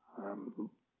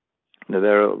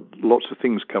 There are lots of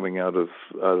things coming out of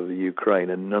the Ukraine,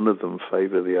 and none of them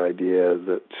favor the idea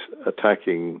that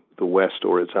attacking the West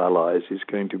or its allies is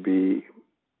going to be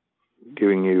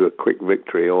giving you a quick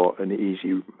victory or an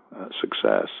easy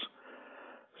success.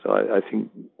 So I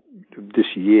think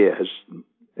this year has,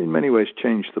 in many ways,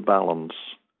 changed the balance.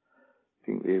 I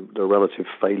think the relative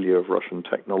failure of Russian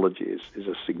technology is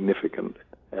a significant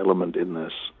element in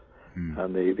this,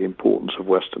 and the importance of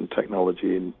Western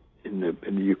technology in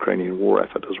the Ukrainian war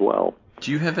effort as well.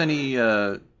 Do you have any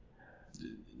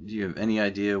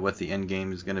idea what the end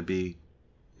game is going to be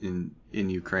in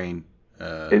Ukraine?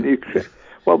 In Ukraine,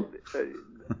 well,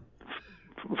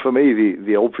 for me,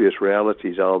 the obvious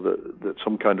realities are that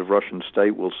some kind of Russian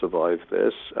state will survive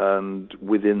this, and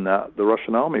within that, the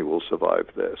Russian army will survive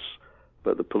this.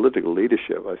 But the political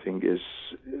leadership, I think,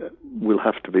 will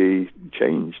have to be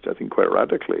changed, I think, quite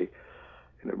radically.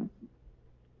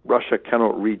 Russia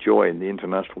cannot rejoin the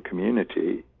international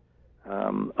community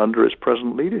under its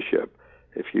present leadership.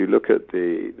 If you look at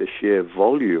the sheer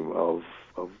volume of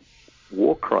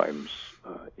war crimes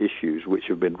issues which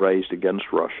have been raised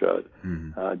against Russia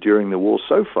during the war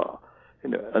so far.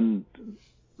 And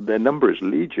their number is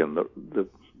legion.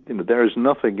 There is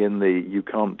nothing in the "you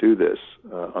can't do this"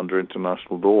 under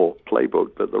international law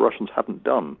playbook that the Russians haven't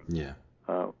done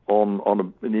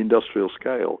on an industrial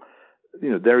scale.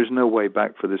 There is no way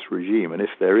back for this regime, and if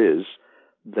there is,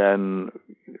 then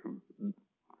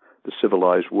the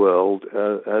civilized world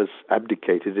has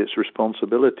abdicated its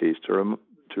responsibilities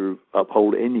to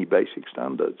uphold any basic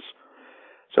standards.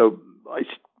 So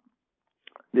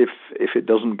if it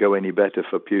doesn't go any better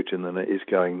for Putin than it is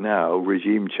going now,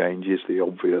 regime change is the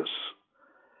obvious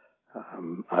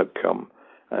outcome.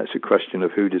 It's a question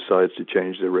of who decides to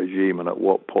change the regime and at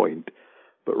what point.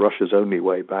 But Russia's only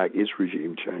way back is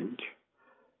regime change.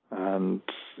 And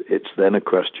it's then a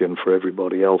question for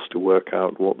everybody else to work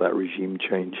out what that regime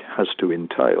change has to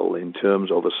entail in terms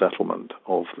of a settlement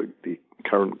of the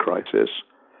current crisis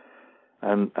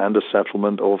and a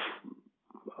settlement of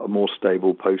a more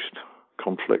stable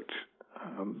post-conflict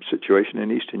situation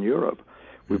in Eastern Europe.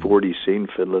 We've already seen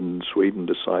Finland and Sweden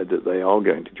decide that they are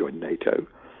going to join NATO.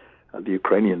 The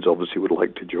Ukrainians obviously would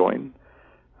like to join.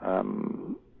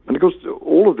 And of course,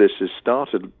 all of this has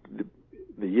started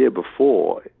the year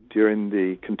before during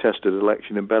the contested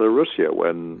election in Belarusia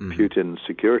when Putin's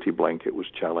security blanket was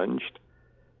challenged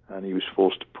and he was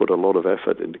forced to put a lot of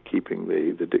effort into keeping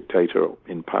the dictator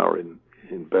in power in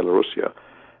Belarusia.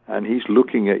 And he's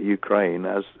looking at Ukraine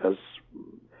as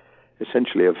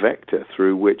essentially a vector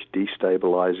through which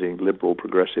destabilizing liberal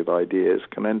progressive ideas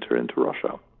can enter into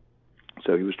Russia.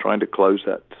 So he was trying to close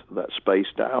that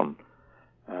space down,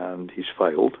 and he's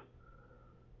failed.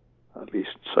 At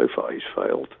least so far he's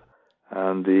failed.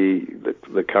 And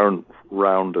the current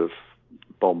round of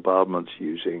bombardments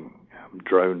using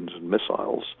drones and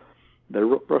missiles, the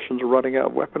Russians are running out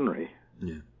of weaponry.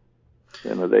 Yeah.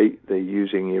 They're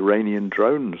using Iranian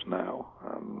drones now.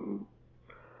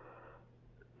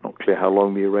 Not clear how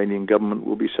long the Iranian government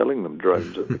will be selling them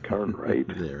drones at the current rate,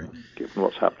 given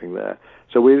what's happening there.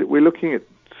 So we're looking at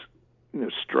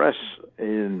stress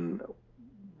in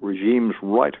regimes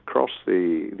right across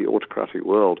the autocratic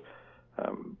world.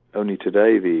 Only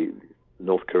today, the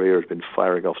North Korea has been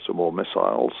firing off some more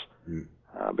missiles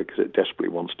because it desperately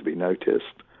wants to be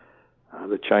noticed.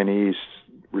 The Chinese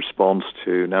response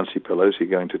to Nancy Pelosi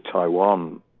going to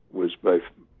Taiwan was both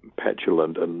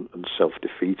petulant and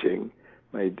self-defeating.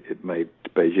 It made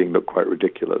Beijing look quite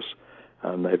ridiculous,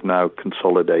 and they've now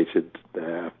consolidated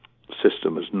their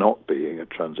system as not being a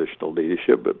transitional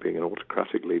leadership, but being an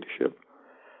autocratic leadership.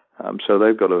 So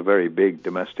they've got a very big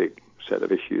domestic set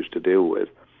of issues to deal with.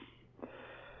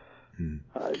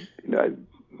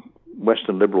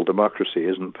 Western liberal democracy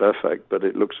isn't perfect, but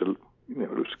it looks a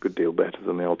good deal better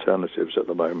than the alternatives at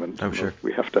the moment. I'm sure.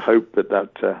 We have to hope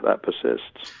that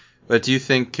persists. But do you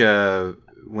think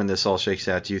when this all shakes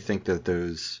out, do you think that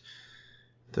those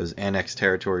annexed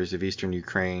territories of eastern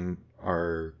Ukraine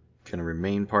are going to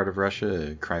remain part of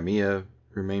Russia? Crimea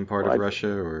remain part of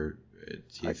Russia, or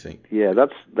do you think? Yeah,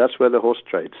 that's where the horse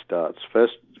trade starts.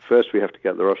 First, we have to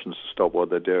get the Russians to stop what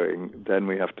they're doing. Then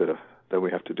we have to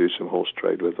do some horse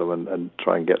trade with them and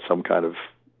try and get some kind of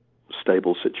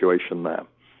stable situation there.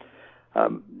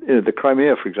 The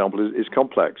Crimea, for example, is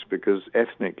complex because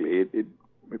ethnically it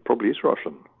probably is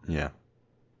Russian. Yeah.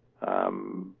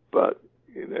 But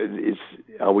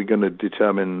are we going to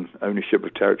determine ownership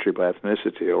of territory by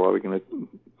ethnicity, or are we going to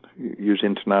use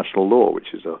international law,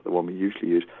 which is the one we usually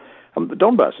use? The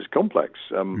Donbass is complex.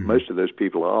 Most of those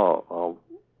people are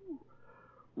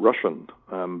Russian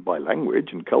by language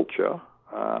and culture,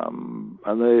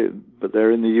 but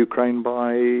they're in the Ukraine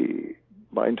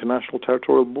by international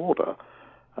territorial border.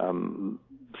 Some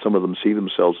of them see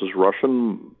themselves as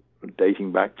Russian,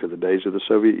 dating back to the days of the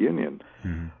Soviet Union.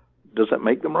 Mm-hmm. Does that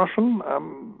make them Russian?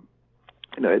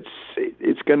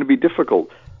 It's going to be difficult.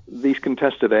 These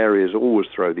contested areas always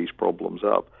throw these problems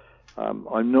up.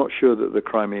 I'm not sure that the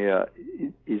Crimea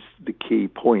is the key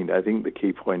point. I think the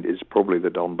key point is probably the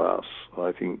Donbass.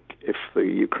 I think if the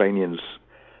Ukrainians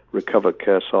recover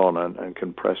Kherson and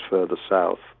can press further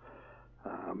south,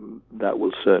 that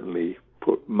will certainly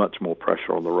put much more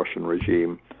pressure on the Russian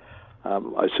regime.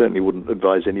 I certainly wouldn't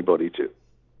advise anybody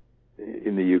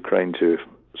in the Ukraine to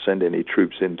send any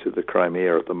troops into the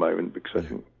Crimea at the moment, because I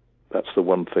think that's the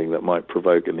one thing that might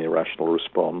provoke an irrational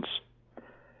response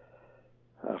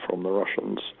from the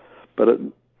Russians. But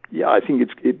I think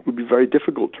it would be very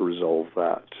difficult to resolve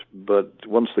that. But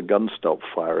once the guns stop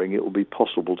firing, it will be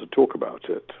possible to talk about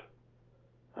it.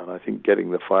 And I think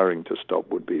getting the firing to stop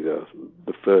would be the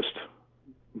first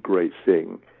great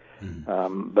thing.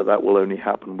 Mm-hmm. But that will only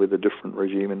happen with a different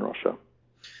regime in Russia.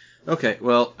 Okay,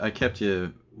 well, I kept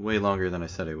you way longer than I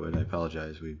said I would. I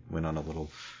apologize. We went on a little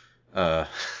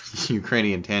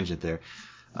Ukrainian tangent there.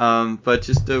 But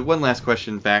just one last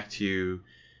question back to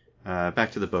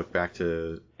the book, back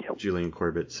to Julian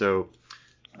Corbett. So,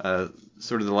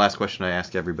 sort of the last question I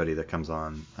ask everybody that comes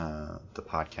on the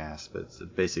podcast, but it's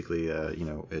basically,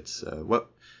 it's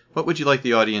what would you like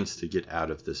the audience to get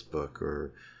out of this book,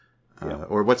 or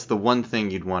what's the one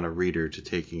thing you'd want a reader to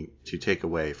take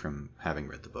away from having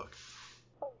read the book?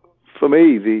 For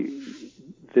me,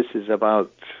 this is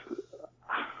about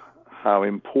how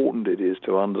important it is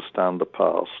to understand the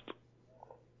past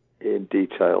in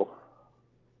detail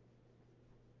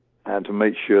and to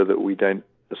make sure that we don't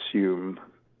assume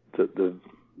that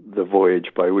the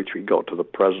voyage by which we got to the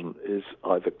present is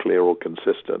either clear or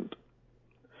consistent.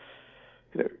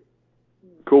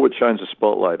 Corbett shines a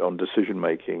spotlight on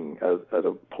decision-making at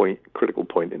a critical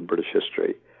point in British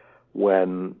history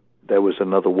when there was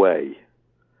another way.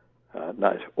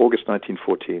 August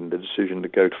 1914, the decision to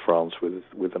go to France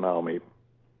with an army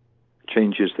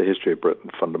changes the history of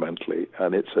Britain fundamentally,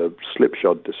 and it's a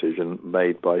slipshod decision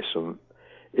made by some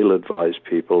ill-advised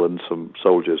people and some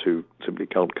soldiers who simply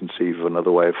can't conceive of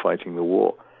another way of fighting the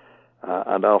war.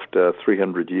 And after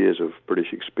 300 years of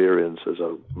British experience as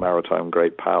a maritime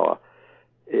great power,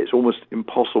 it's almost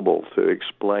impossible to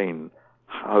explain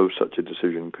how such a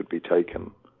decision could be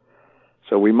taken.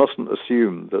 So we mustn't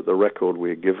assume that the record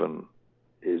we're given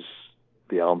is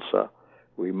the answer.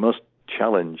 We must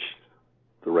challenge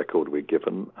the record we're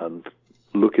given and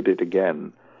look at it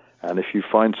again. And if you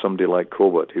find somebody like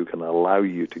Corbett who can allow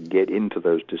you to get into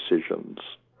those decisions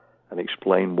and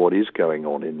explain what is going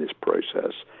on in this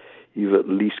process, you've at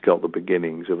least got the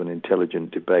beginnings of an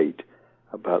intelligent debate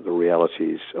about the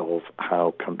realities of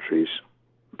how countries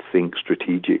think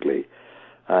strategically.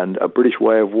 And a British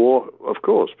way of war, of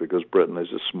course, because Britain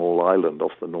is a small island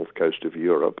off the north coast of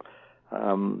Europe,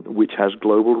 which has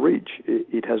global reach.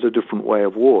 It has a different way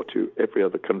of war to every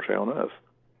other country on earth.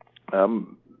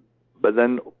 But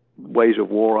then ways of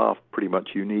war are pretty much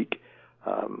unique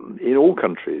in all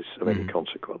countries of any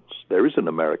consequence. There is an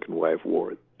American way of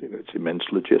war. It's immense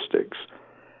logistics.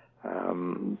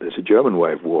 There's a German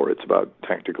way of war. It's about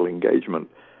tactical engagement.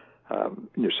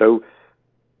 So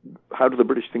how do the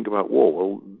British think about war?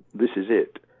 Well, this is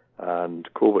it.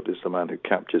 And Corbett is the man who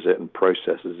captures it and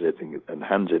processes it and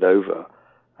hands it over.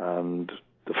 And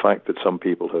the fact that some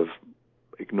people have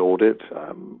ignored it,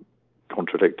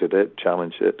 contradicted it,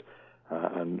 challenged it,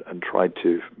 and tried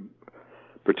to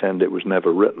pretend it was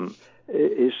never written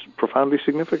is profoundly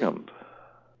significant.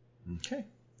 Okay.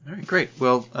 All right, great.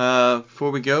 Well, before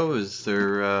we go, is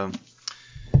there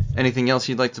anything else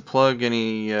you'd like to plug?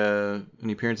 Any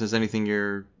appearances? Anything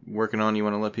you're working on you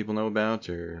want to let people know about,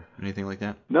 or anything like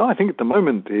that? No, I think at the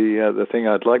moment the thing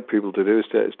I'd like people to do is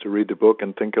to read the book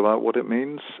and think about what it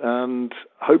means, and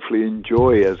hopefully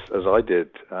enjoy, as I did,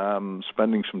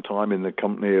 spending some time in the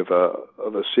company of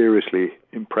a seriously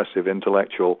impressive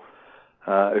intellectual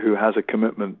who has a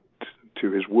commitment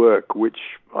to his work which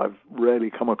I've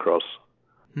rarely come across.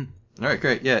 All right,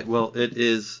 great. Yeah, well, it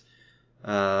is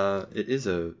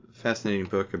a fascinating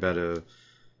book about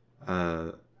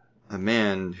a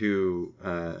man who,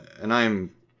 and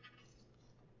I'm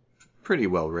pretty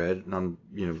well read, and I'm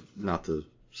not the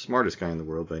smartest guy in the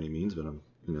world by any means, but I'm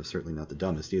certainly not the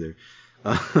dumbest either.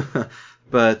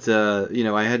 But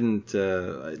I hadn't,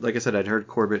 like I said, I'd heard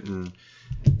Corbett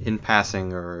in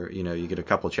passing, or you get a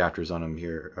couple chapters on him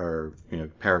here, or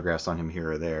paragraphs on him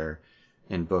here or there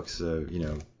in books,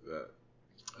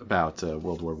 about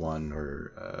World War I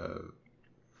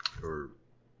or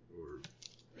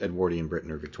Edwardian Britain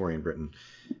or Victorian Britain,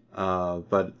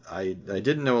 but I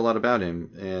didn't know a lot about him,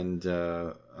 and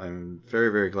I'm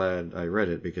very, very glad I read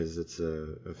it, because it's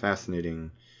a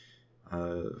fascinating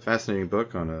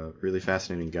book on a really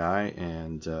fascinating guy,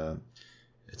 and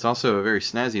it's also a very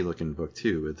snazzy looking book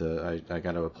too. With I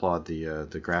got to applaud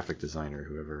the graphic designer,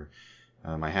 whoever.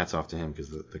 My hat's off to him,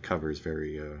 because the cover is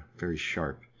very very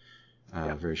sharp.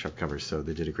 Very sharp covers, so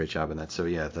they did a great job on that. So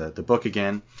yeah, the book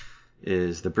again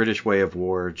is The British Way of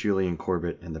War, Julian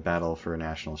Corbett and the Battle for a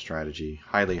National Strategy.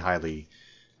 Highly, highly,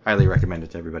 highly recommend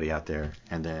it to everybody out there.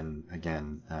 And then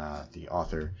again, the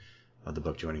author of the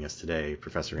book joining us today,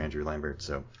 Professor Andrew Lambert.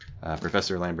 So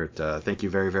Professor Lambert, thank you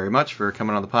very, very much for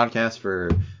coming on the podcast, for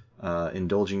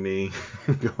indulging me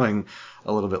going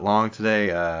a little bit long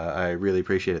today. I really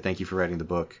appreciate it. Thank you for writing the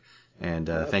book. And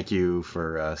thank you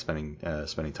for spending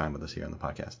time with us here on the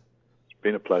podcast. It's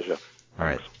been a pleasure. All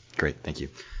right. Great. Thank you.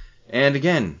 And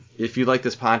again, if you like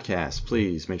this podcast,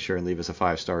 please make sure and leave us a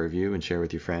 5-star review and share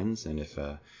with your friends. And if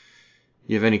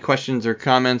you have any questions or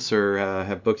comments or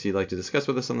have books you'd like to discuss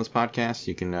with us on this podcast,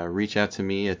 you can reach out to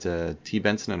me at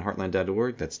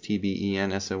tbenson@heartland.org. That's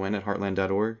TBENSON at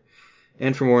heartland.org.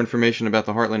 And for more information about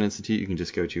the Heartland Institute, you can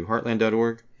just go to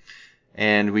heartland.org.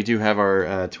 And we do have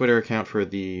our Twitter account for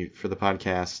the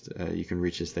podcast. You can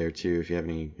reach us there too if you have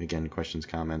any, again, questions,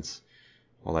 comments,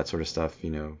 all that sort of stuff.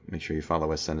 Make sure you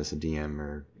follow us, send us a DM,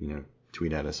 or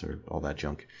tweet at us, or all that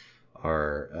junk.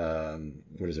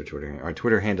 What is our Twitter? Our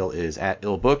Twitter handle is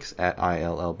 @illbooks,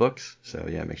 @ILLbooks. So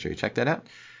yeah, make sure you check that out.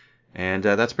 And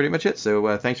that's pretty much it.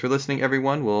 So thanks for listening,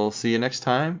 everyone. We'll see you next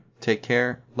time. Take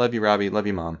care. Love you, Robbie. Love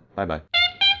you, Mom. Bye bye.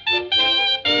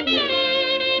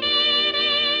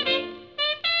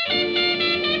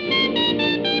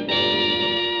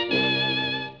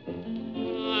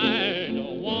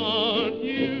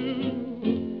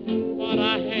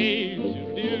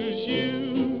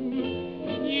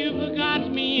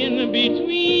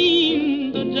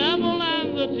 Between the devil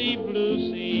and the deep blue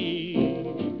sea,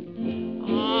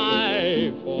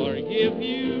 I forgive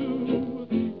you,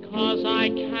 'cause I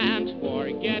can't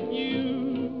forget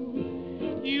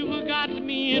you. You've got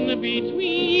me in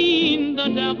between the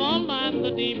devil and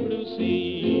the deep blue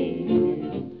sea.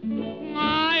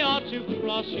 I ought to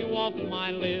cross you off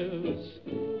my list,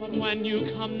 but when you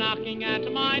come knocking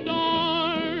at my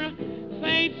door,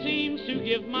 fate seems to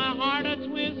give my heart a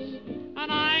twist,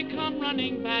 and I come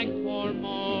running back for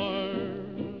more.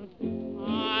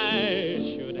 I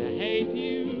should hate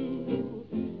you,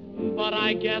 but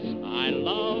I guess I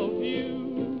love you.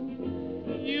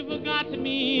 You've got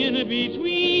me in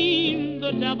between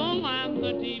the devil and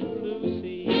the deep blue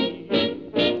sea.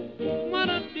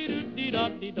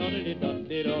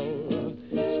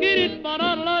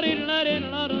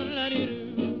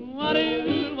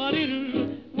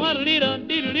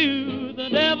 The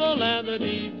devil and the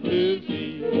deep blue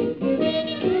sea.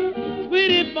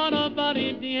 Sweetie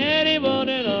body, the harry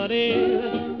body,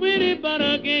 sweetie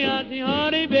body, the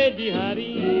harry baby,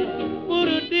 harry.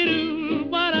 What-a-doo,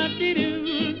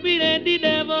 what-a-doo, sweetie, the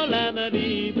devil and the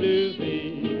deep blue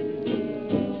sea.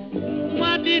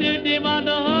 What did it do, what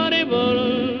the harry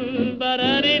body, but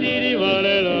I did it, what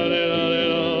a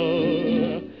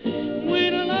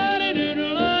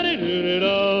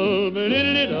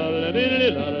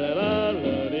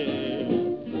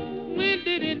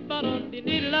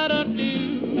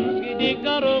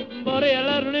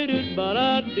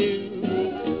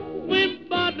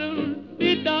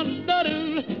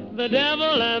the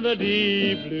devil and the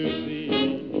deep blue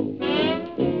sea.